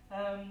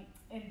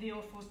in the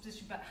all fours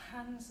position, but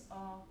hands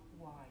are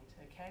wide.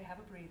 Okay, have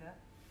a breather.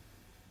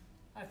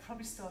 I've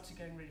probably started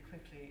going really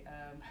quickly.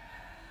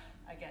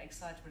 I get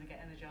excited when I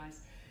get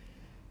energized.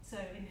 So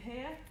in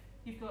here,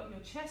 you've got your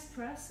chest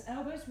press,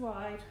 elbows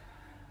wide.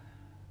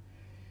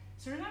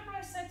 So remember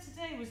I said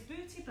today was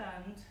booty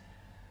band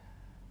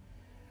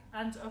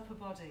and upper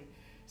body.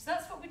 So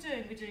that's what we're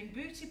doing. We're doing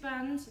booty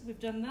band, we've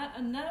done that,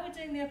 and now we're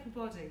doing the upper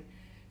body.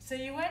 So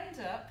you end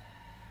up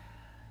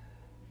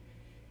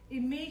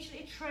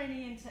immediately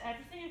training into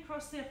everything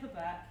across the upper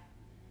back.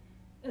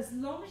 As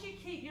long as you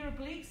keep your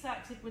obliques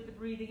active with the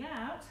breathing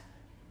out,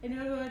 in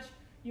other words,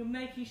 you're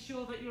making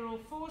sure that your all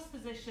fours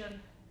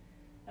position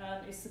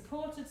is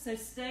supported, so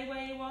stay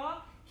where you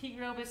are, keep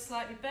your elbows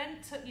slightly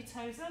bent, tuck your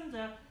toes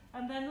under,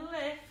 and then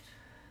lift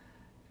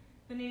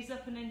the knees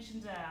up an inch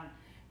and down.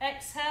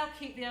 Exhale,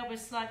 keep the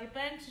elbows slightly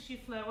bent as you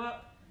flow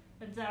up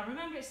and down.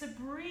 Remember, it's a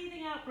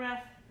breathing out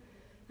breath.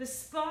 The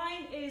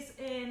spine is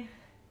in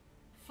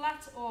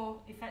flat or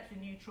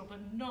effectively neutral, but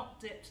not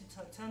dipped and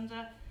tucked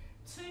under.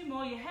 2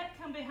 more, your head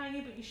can be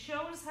hanging, but your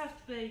shoulders have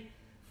to be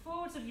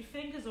forwards of your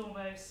fingers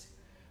almost.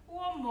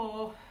 1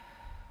 more.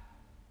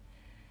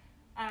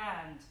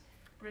 And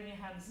bring your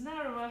hands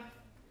narrower.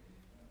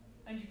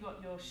 And you've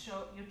got your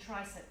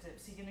tricep dip.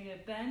 So you're going to go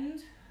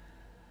bend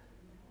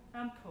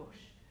and push.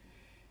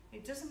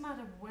 It doesn't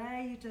matter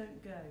where you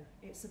don't go.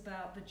 It's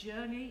about the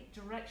journey.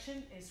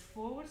 Direction is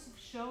forwards of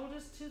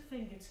shoulders to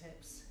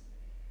fingertips.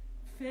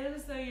 Feel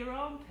as though your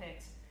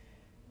armpit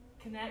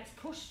connects.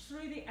 Push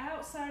through the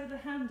outside of the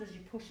hand as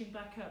you're pushing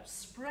back up.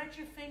 Spread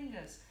your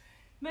fingers.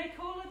 Make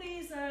all of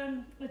these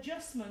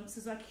adjustments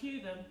as I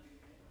cue them.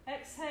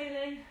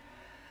 Exhaling.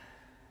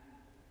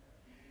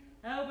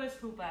 Elbows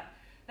pull back.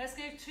 Let's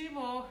go 2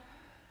 more.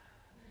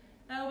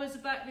 Elbows are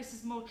back. This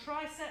is more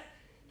tricep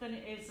than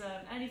it is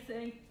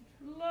anything.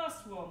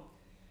 Last one.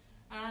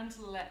 And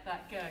let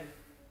that go.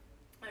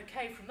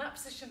 Okay, from that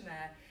position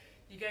there,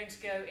 you're going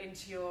to go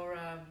into your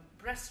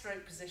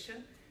breaststroke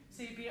position.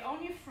 So you'll be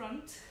on your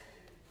front,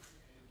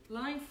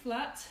 lying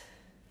flat,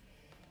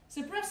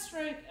 So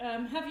breaststroke,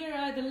 have your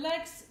either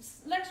legs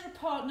are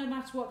apart no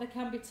matter what, they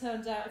can be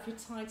turned out. If you're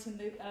tight in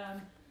the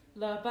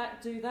lower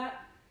back, do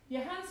that.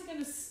 Your hands are going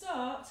to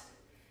start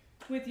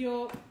with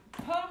your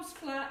palms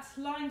flat,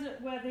 lined up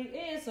where the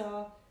ears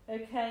are,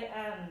 okay,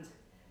 and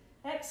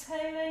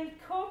exhaling,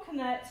 core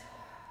connect,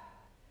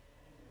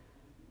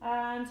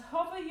 and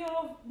hover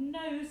your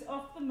nose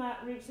off the mat,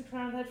 reach the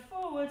crown head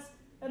forwards,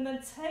 and then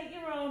take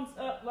your arms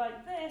up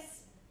like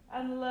this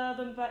and lower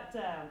them back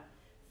down.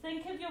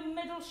 Think of your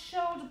middle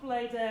shoulder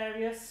blade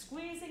area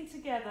squeezing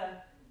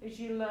together as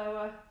you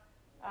lower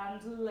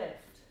and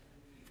lift.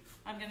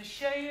 I'm going to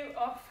show you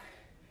off.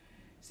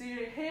 So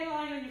your heel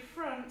line on your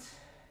front,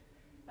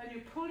 and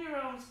you pull your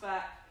arms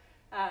back,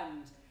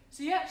 and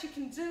so you actually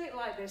can do it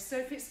like this. So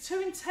if it's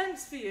too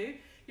intense for you,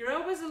 your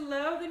elbows are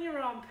lower than your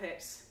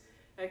armpits.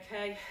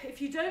 Okay,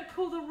 if you don't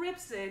pull the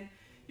ribs in,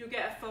 you'll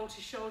get a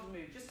faulty shoulder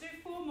move. Just do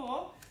 4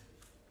 more.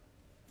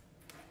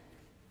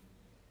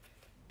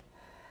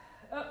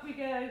 Up we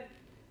go,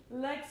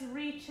 legs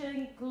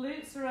reaching,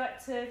 glutes are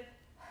active.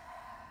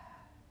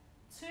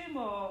 2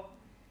 more.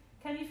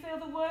 Can you feel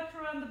the work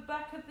around the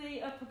back of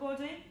the upper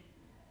body?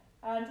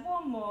 And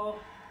 1 more.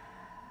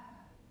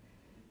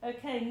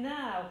 Okay,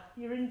 now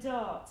you're in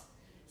dart.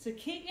 So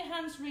keep your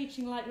hands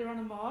reaching like you're on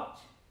a march.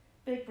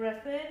 Big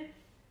breath in,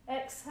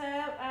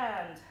 exhale,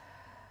 and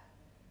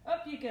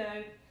up you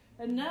go.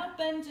 And now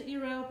bend at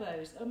your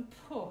elbows and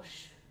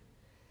push.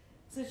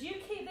 So as you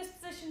keep this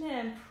position here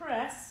and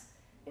press,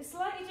 it's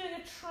like you're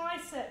doing a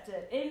tricep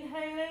dip.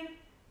 Inhaling,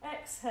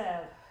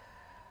 exhale.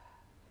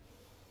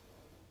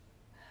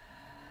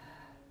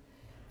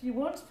 If you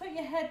want to put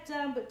your head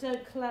down but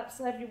don't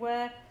collapse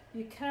everywhere,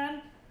 you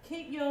can.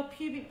 Keep your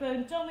pubic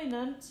bone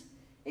dominant.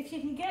 If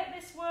you can get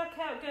this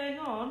workout going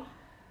on,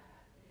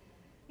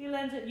 you'll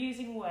end up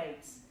using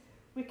weights.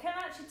 We can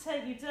actually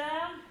take you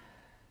down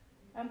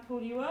and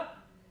pull you up,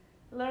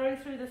 lowering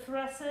through the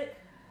thoracic.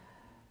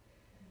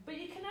 But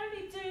you can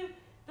only do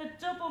the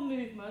double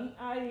movement,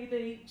 i.e.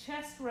 the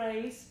chest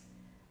raise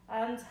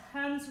and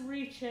hands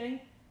reaching,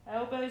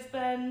 elbows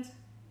bend,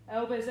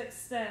 elbows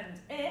extend.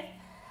 If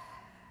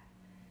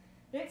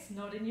it's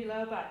not in your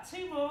lower back.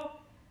 2 more.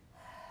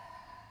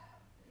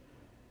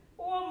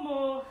 1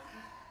 more.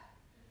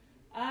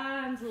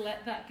 And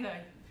let that go.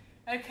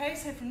 Okay,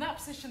 so from that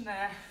position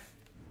there,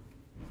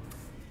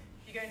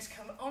 you're going to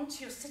come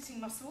onto your sitting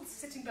muscles,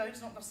 sitting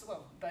bones, not muscle,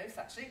 well, both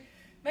actually.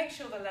 Make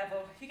sure they're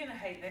level. You're going to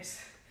hate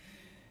this.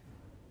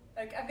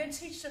 Okay, I'm going to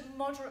teach at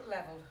moderate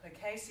level,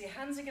 okay? So your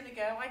hands are going to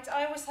go.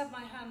 I always have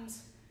my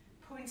hands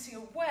pointing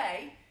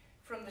away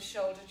from the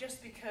shoulder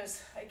just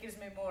because it gives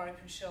me a more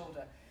open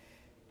shoulder.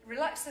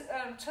 Relax,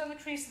 turn the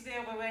crease of the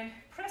elbow in,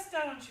 press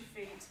down onto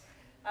your feet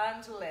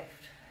and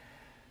lift.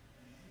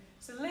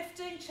 So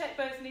lifting, check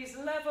both knees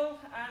level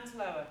and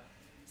lower.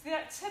 So the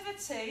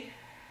activity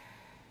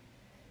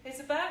is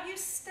about you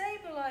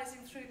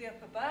stabilising through the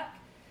upper back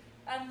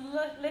and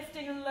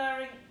lifting and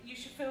lowering. You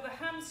should feel the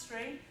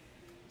hamstring.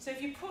 So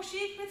if you push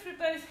equally through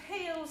both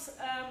heels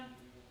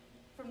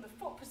from the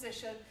foot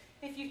position,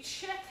 if you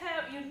check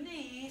out your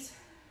knees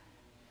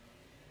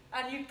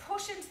and you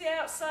push into the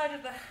outside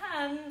of the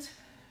hand,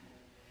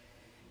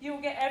 you'll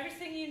get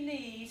everything you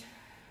need,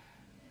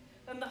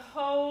 and the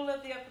whole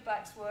of the upper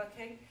back's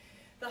working.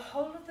 The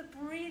whole of the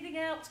breathing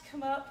out to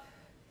come up,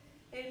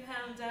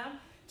 inhale and down.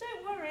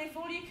 Don't worry if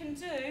all you can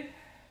do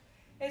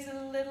is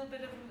a little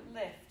bit of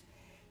lift.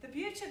 The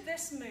beauty of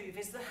this move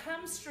is the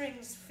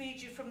hamstrings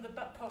feed you from the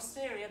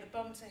posterior, the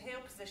bum to heel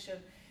position.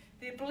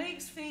 The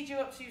obliques feed you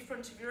up to your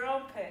front of your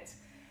armpit.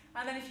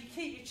 And then if you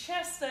keep your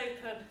chest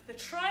open, the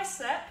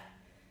tricep,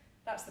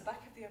 that's the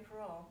back of the upper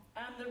arm,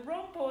 and the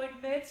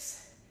rhomboid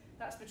mids,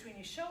 that's between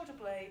your shoulder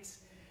blades,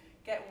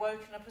 get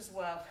woken up as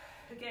well.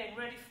 Again,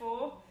 ready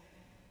for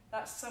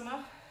that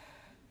summer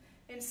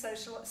in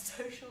social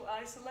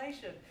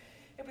isolation.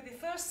 It'll be the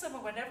first summer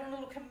when everyone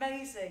will look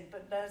amazing,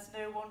 but there's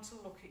no one to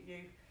look at you.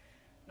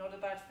 Not a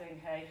bad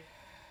thing, hey?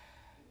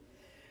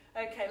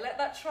 Okay, let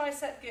that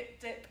tricep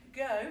dip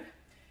go.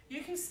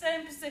 You can stay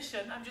in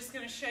position. I'm just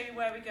going to show you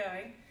where we're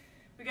going.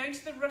 We're going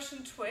to the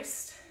Russian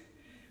twist,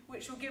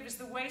 which will give us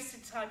the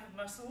wasted type of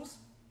muscles.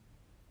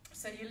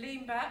 So you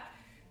lean back.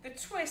 The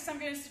twist I'm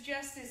going to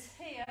suggest is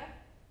here,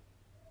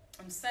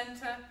 and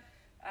centre,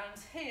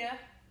 and here.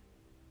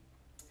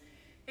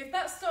 If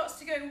that starts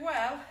to go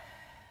well,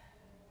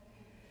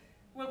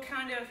 we'll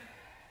kind of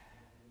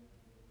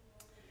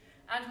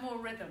add more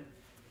rhythm.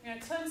 You're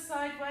going to turn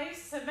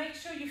sideways, so make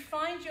sure you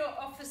find your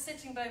off the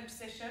sitting bone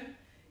position.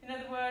 In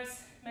other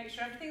words, make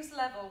sure everything's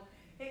level.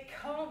 It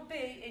can't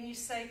be in your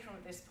sacrum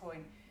at this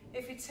point.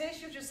 If it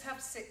is, you'll just have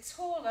to sit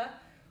taller,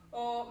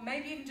 or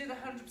maybe even do the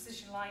 100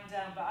 position lying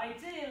down. But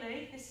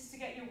ideally, this is to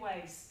get your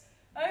waist.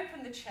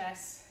 Open the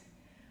chest.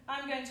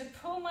 I'm going to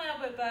pull my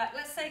elbow back.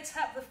 Let's say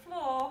tap the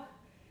floor,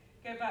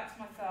 go back to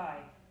my thigh.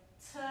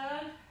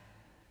 Turn,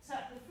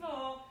 tap the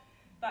floor,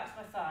 back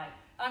to my thigh.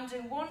 I'm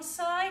doing one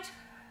side,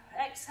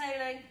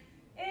 exhaling,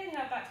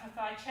 inhale back to my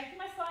thigh, checking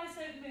my thighs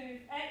don't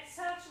move,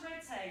 exhale to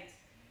rotate,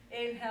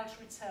 inhale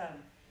to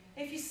return.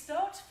 If you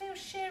start to feel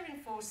shearing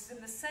forces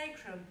in the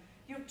sacrum,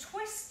 you're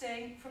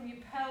twisting from your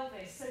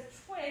pelvis. So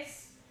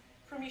twist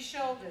from your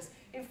shoulders.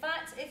 In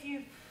fact, if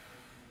you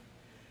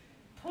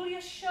pull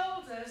your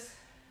shoulders,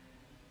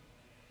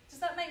 does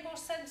that make more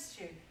sense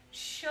to you?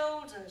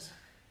 Shoulders.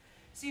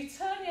 So you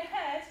turn your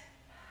head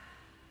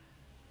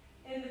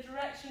in the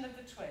direction of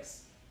the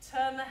twist.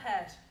 Turn the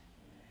head.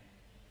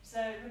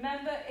 So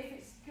remember, if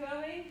it's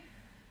going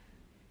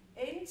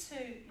into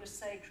your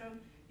sacrum,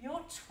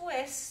 your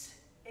twist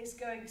is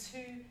going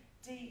too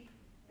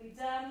deeply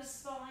down the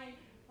spine.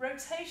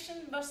 Rotation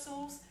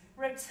muscles,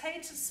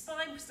 rotated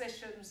spine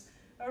positions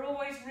are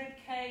always rib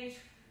cage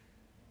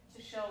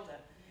to shoulder.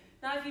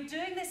 Now, if you're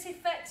doing this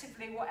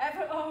effectively,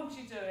 whatever arms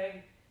you're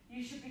doing,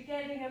 you should be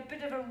getting a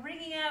bit of a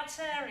ringing out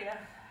area,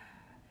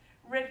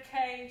 rib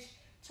cage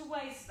to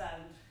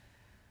waistband.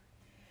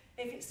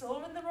 If it's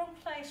all in the wrong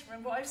place,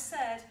 remember what I've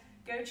said,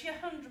 go to your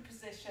 100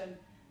 position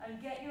and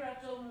get your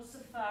abdominals to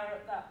fire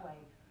up that way.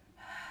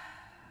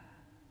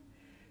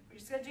 We're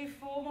just going to do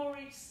 4 more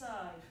each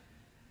side.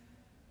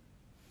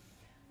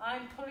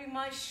 I'm pulling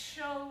my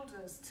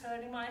shoulders,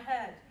 turning my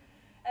head.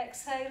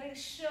 Exhaling,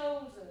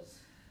 shoulders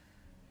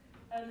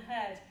and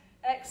head.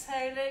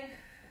 Exhaling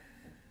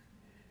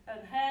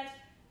and head.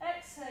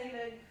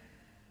 Exhaling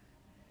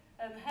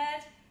and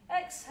head.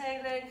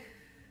 Exhaling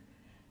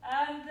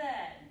and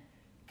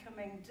then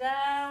coming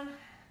down.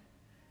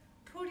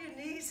 Pull your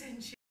knees in,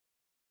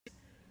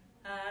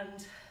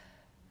 and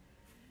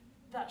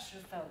that should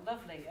have felt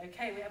lovely.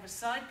 Okay, we have a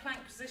side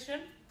plank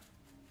position.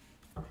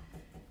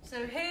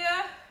 So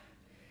here,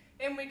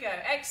 in we go.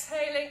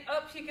 Exhaling,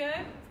 up you go.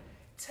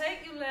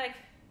 Take your leg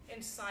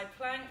into side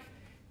plank.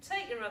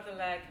 Take your other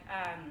leg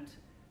and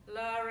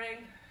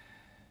lowering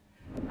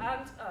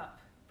and up.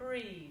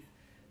 Breathe.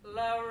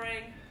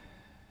 Lowering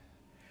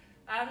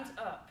and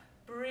up.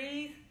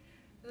 Breathe.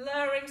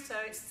 Lowering. So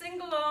it's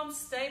single arm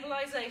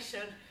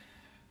stabilization.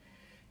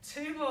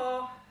 2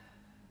 more.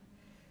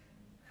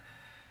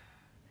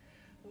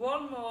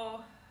 1 more.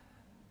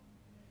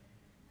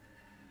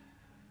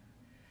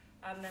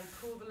 And then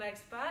pull the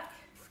legs back.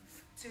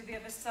 To the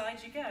other side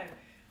you go.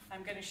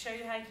 I'm going to show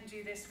you how you can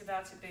do this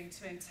without it being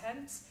too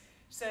intense.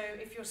 So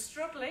if you're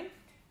struggling,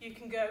 you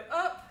can go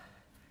up,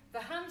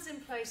 the hands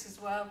in place as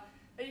well,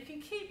 and you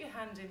can keep your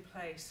hand in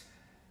place.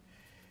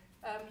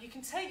 You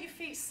can take your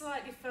feet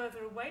slightly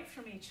further away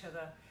from each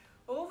other.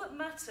 All that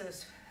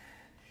matters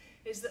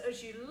is that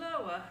as you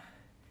lower,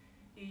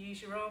 you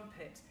use your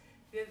armpit.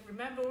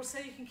 Remember also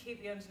you can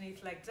keep the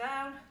underneath leg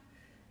down,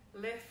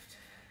 lift,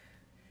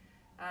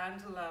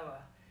 and lower.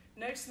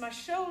 Notice my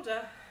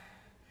shoulder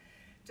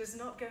does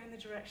not go in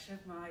the direction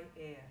of my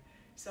ear.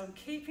 So I'm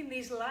keeping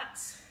these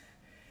lats,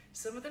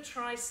 some of the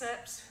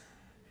triceps,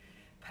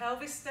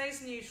 pelvis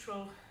stays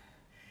neutral.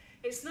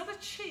 It's not a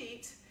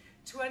cheat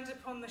to end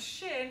up on the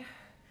shin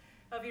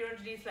of your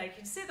underneath leg. You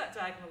can see that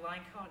diagonal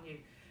line, can't you?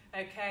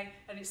 Okay,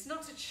 and it's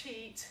not a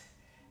cheat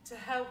to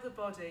help the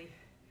body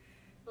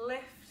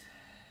lift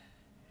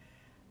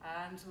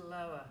and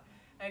lower.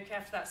 Okay,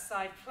 after that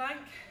side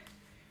plank,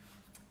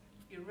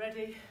 you're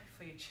ready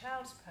for your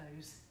child's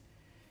pose.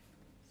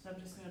 So I'm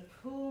just going to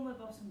pull my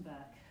bottom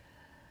back.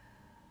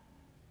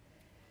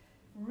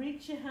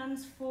 Reach your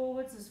hands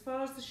forwards as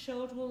far as the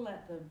shoulder will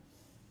let them.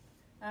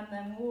 And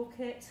then walk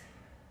it.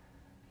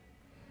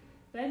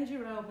 Bend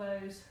your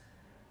elbows.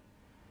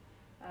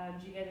 And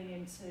you're getting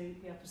into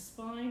the upper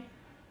spine.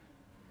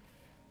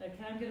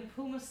 Okay, I'm going to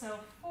pull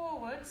myself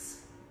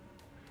forwards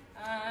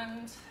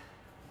and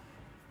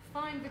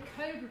find the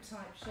cobra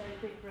type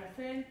shape. Big breath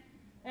in.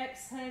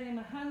 Exhaling,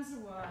 my hands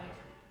are wide.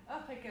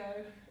 Up I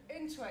go.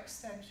 Into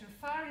extension,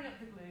 firing up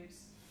the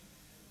glutes,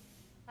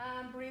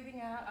 and breathing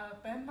out, I'll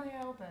bend my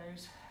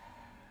elbows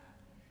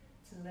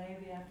to lay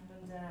the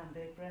abdomen down.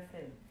 Big breath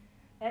in.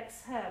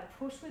 Exhale,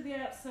 push with the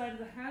outside of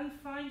the hand,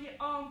 find your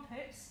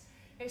armpits.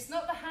 It's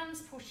not the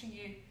hands pushing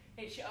you,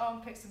 it's your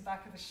armpits and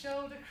back of the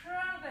shoulder,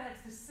 crown of the head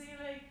to the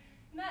ceiling,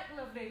 neck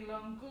lovely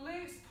long,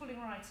 glutes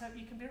pulling right up.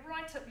 You can be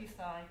right up your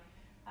thigh.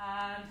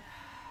 And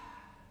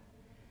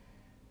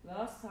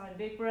last time,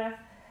 big breath.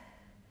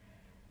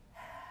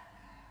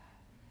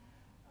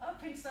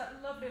 Up into that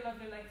lovely,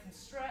 lovely length and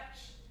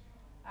stretch.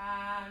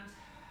 And,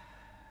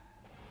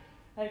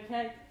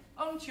 okay,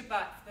 onto your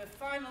back, the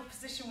final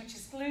position, which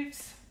is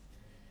glutes.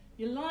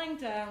 You're lying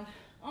down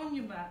on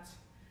your mat.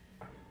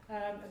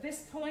 At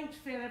this point,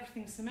 feel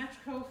everything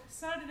symmetrical.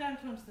 Slide it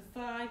ankle onto the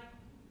thigh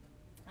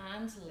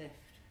and lift.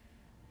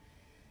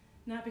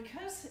 Now,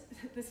 because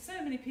there's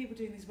so many people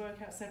doing these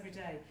workouts every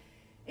day,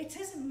 it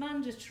isn't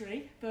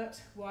mandatory,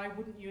 but why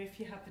wouldn't you if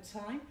you have the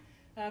time?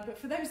 But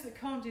for those that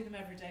can't do them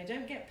every day,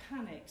 don't get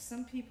panicked.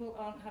 Some people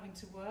aren't having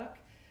to work,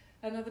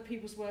 and other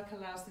people's work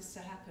allows this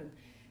to happen.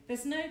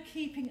 There's no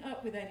keeping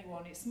up with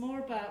anyone. It's more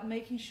about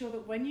making sure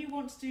that when you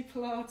want to do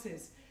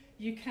Pilates,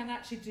 you can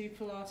actually do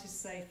Pilates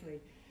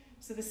safely.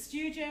 So the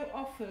studio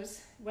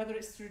offers, whether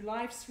it's through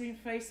live stream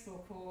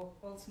Facebook or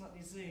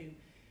ultimately Zoom,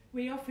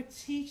 we offer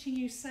teaching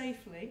you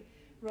safely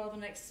rather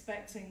than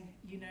expecting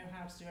you know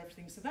how to do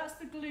everything. So that's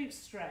the glute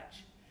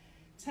stretch.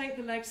 Take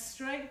the legs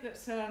straight.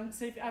 So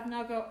I've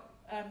now got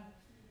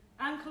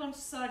Ankle onto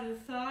the side of the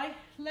thigh,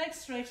 leg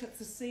straight up to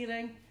the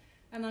ceiling,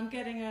 and I'm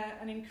getting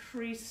an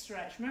increased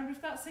stretch. Remember,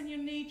 if that's in your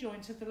knee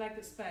joint of the leg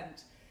that's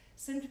bent,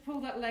 simply pull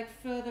that leg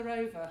further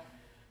over.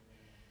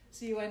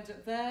 So you end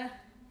up there,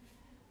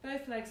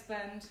 both legs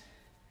bend,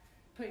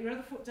 put your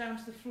other foot down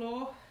to the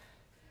floor,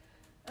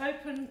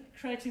 open,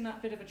 creating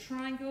that bit of a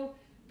triangle,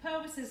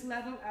 pelvis is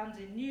level and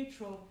in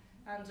neutral,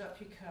 and up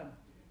you come.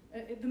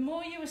 The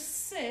more you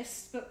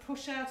assist but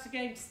push out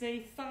against the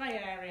thigh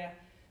area,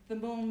 the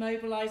more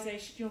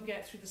mobilisation you'll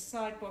get through the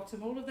side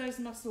bottom. All of those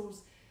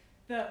muscles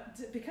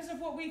that, because of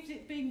what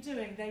we've been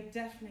doing, they're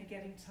definitely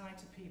getting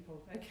tighter,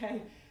 people,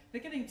 okay?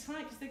 They're getting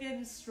tight because they're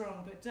getting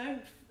strong, but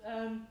don't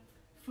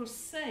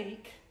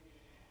forsake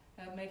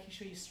making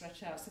sure you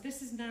stretch out. So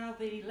this is now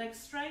the leg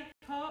straight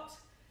part.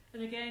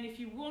 And again, if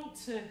you want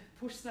to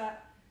push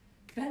that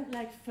bent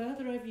leg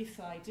further over your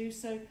thigh, do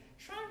so.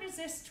 Try and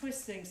resist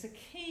twisting. So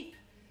keep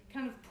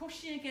kind of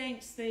pushing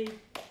against the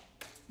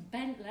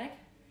bent leg,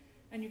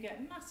 and you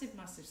get massive,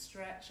 massive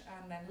stretch,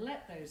 and then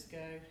let those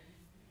go.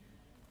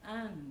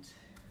 And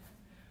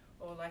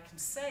all I can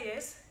say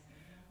is,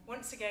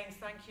 once again,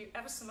 thank you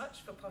ever so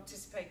much for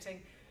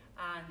participating,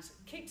 and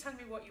keep telling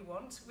me what you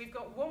want. We've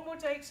got one more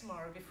day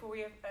tomorrow before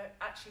we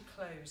actually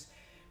close.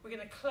 We're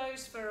going to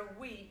close for a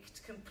week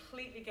to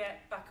completely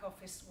get back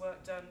office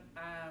work done,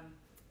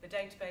 the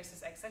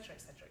databases, etc,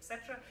 etc,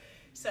 etc.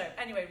 So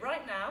anyway,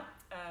 right now,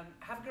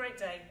 have a great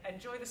day,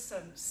 enjoy the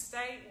sun,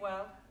 stay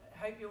well,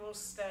 hope you all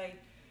stay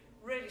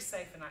really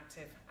safe and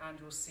active, and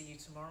we'll see you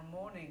tomorrow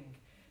morning.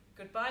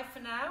 Goodbye for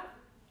now,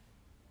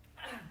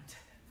 and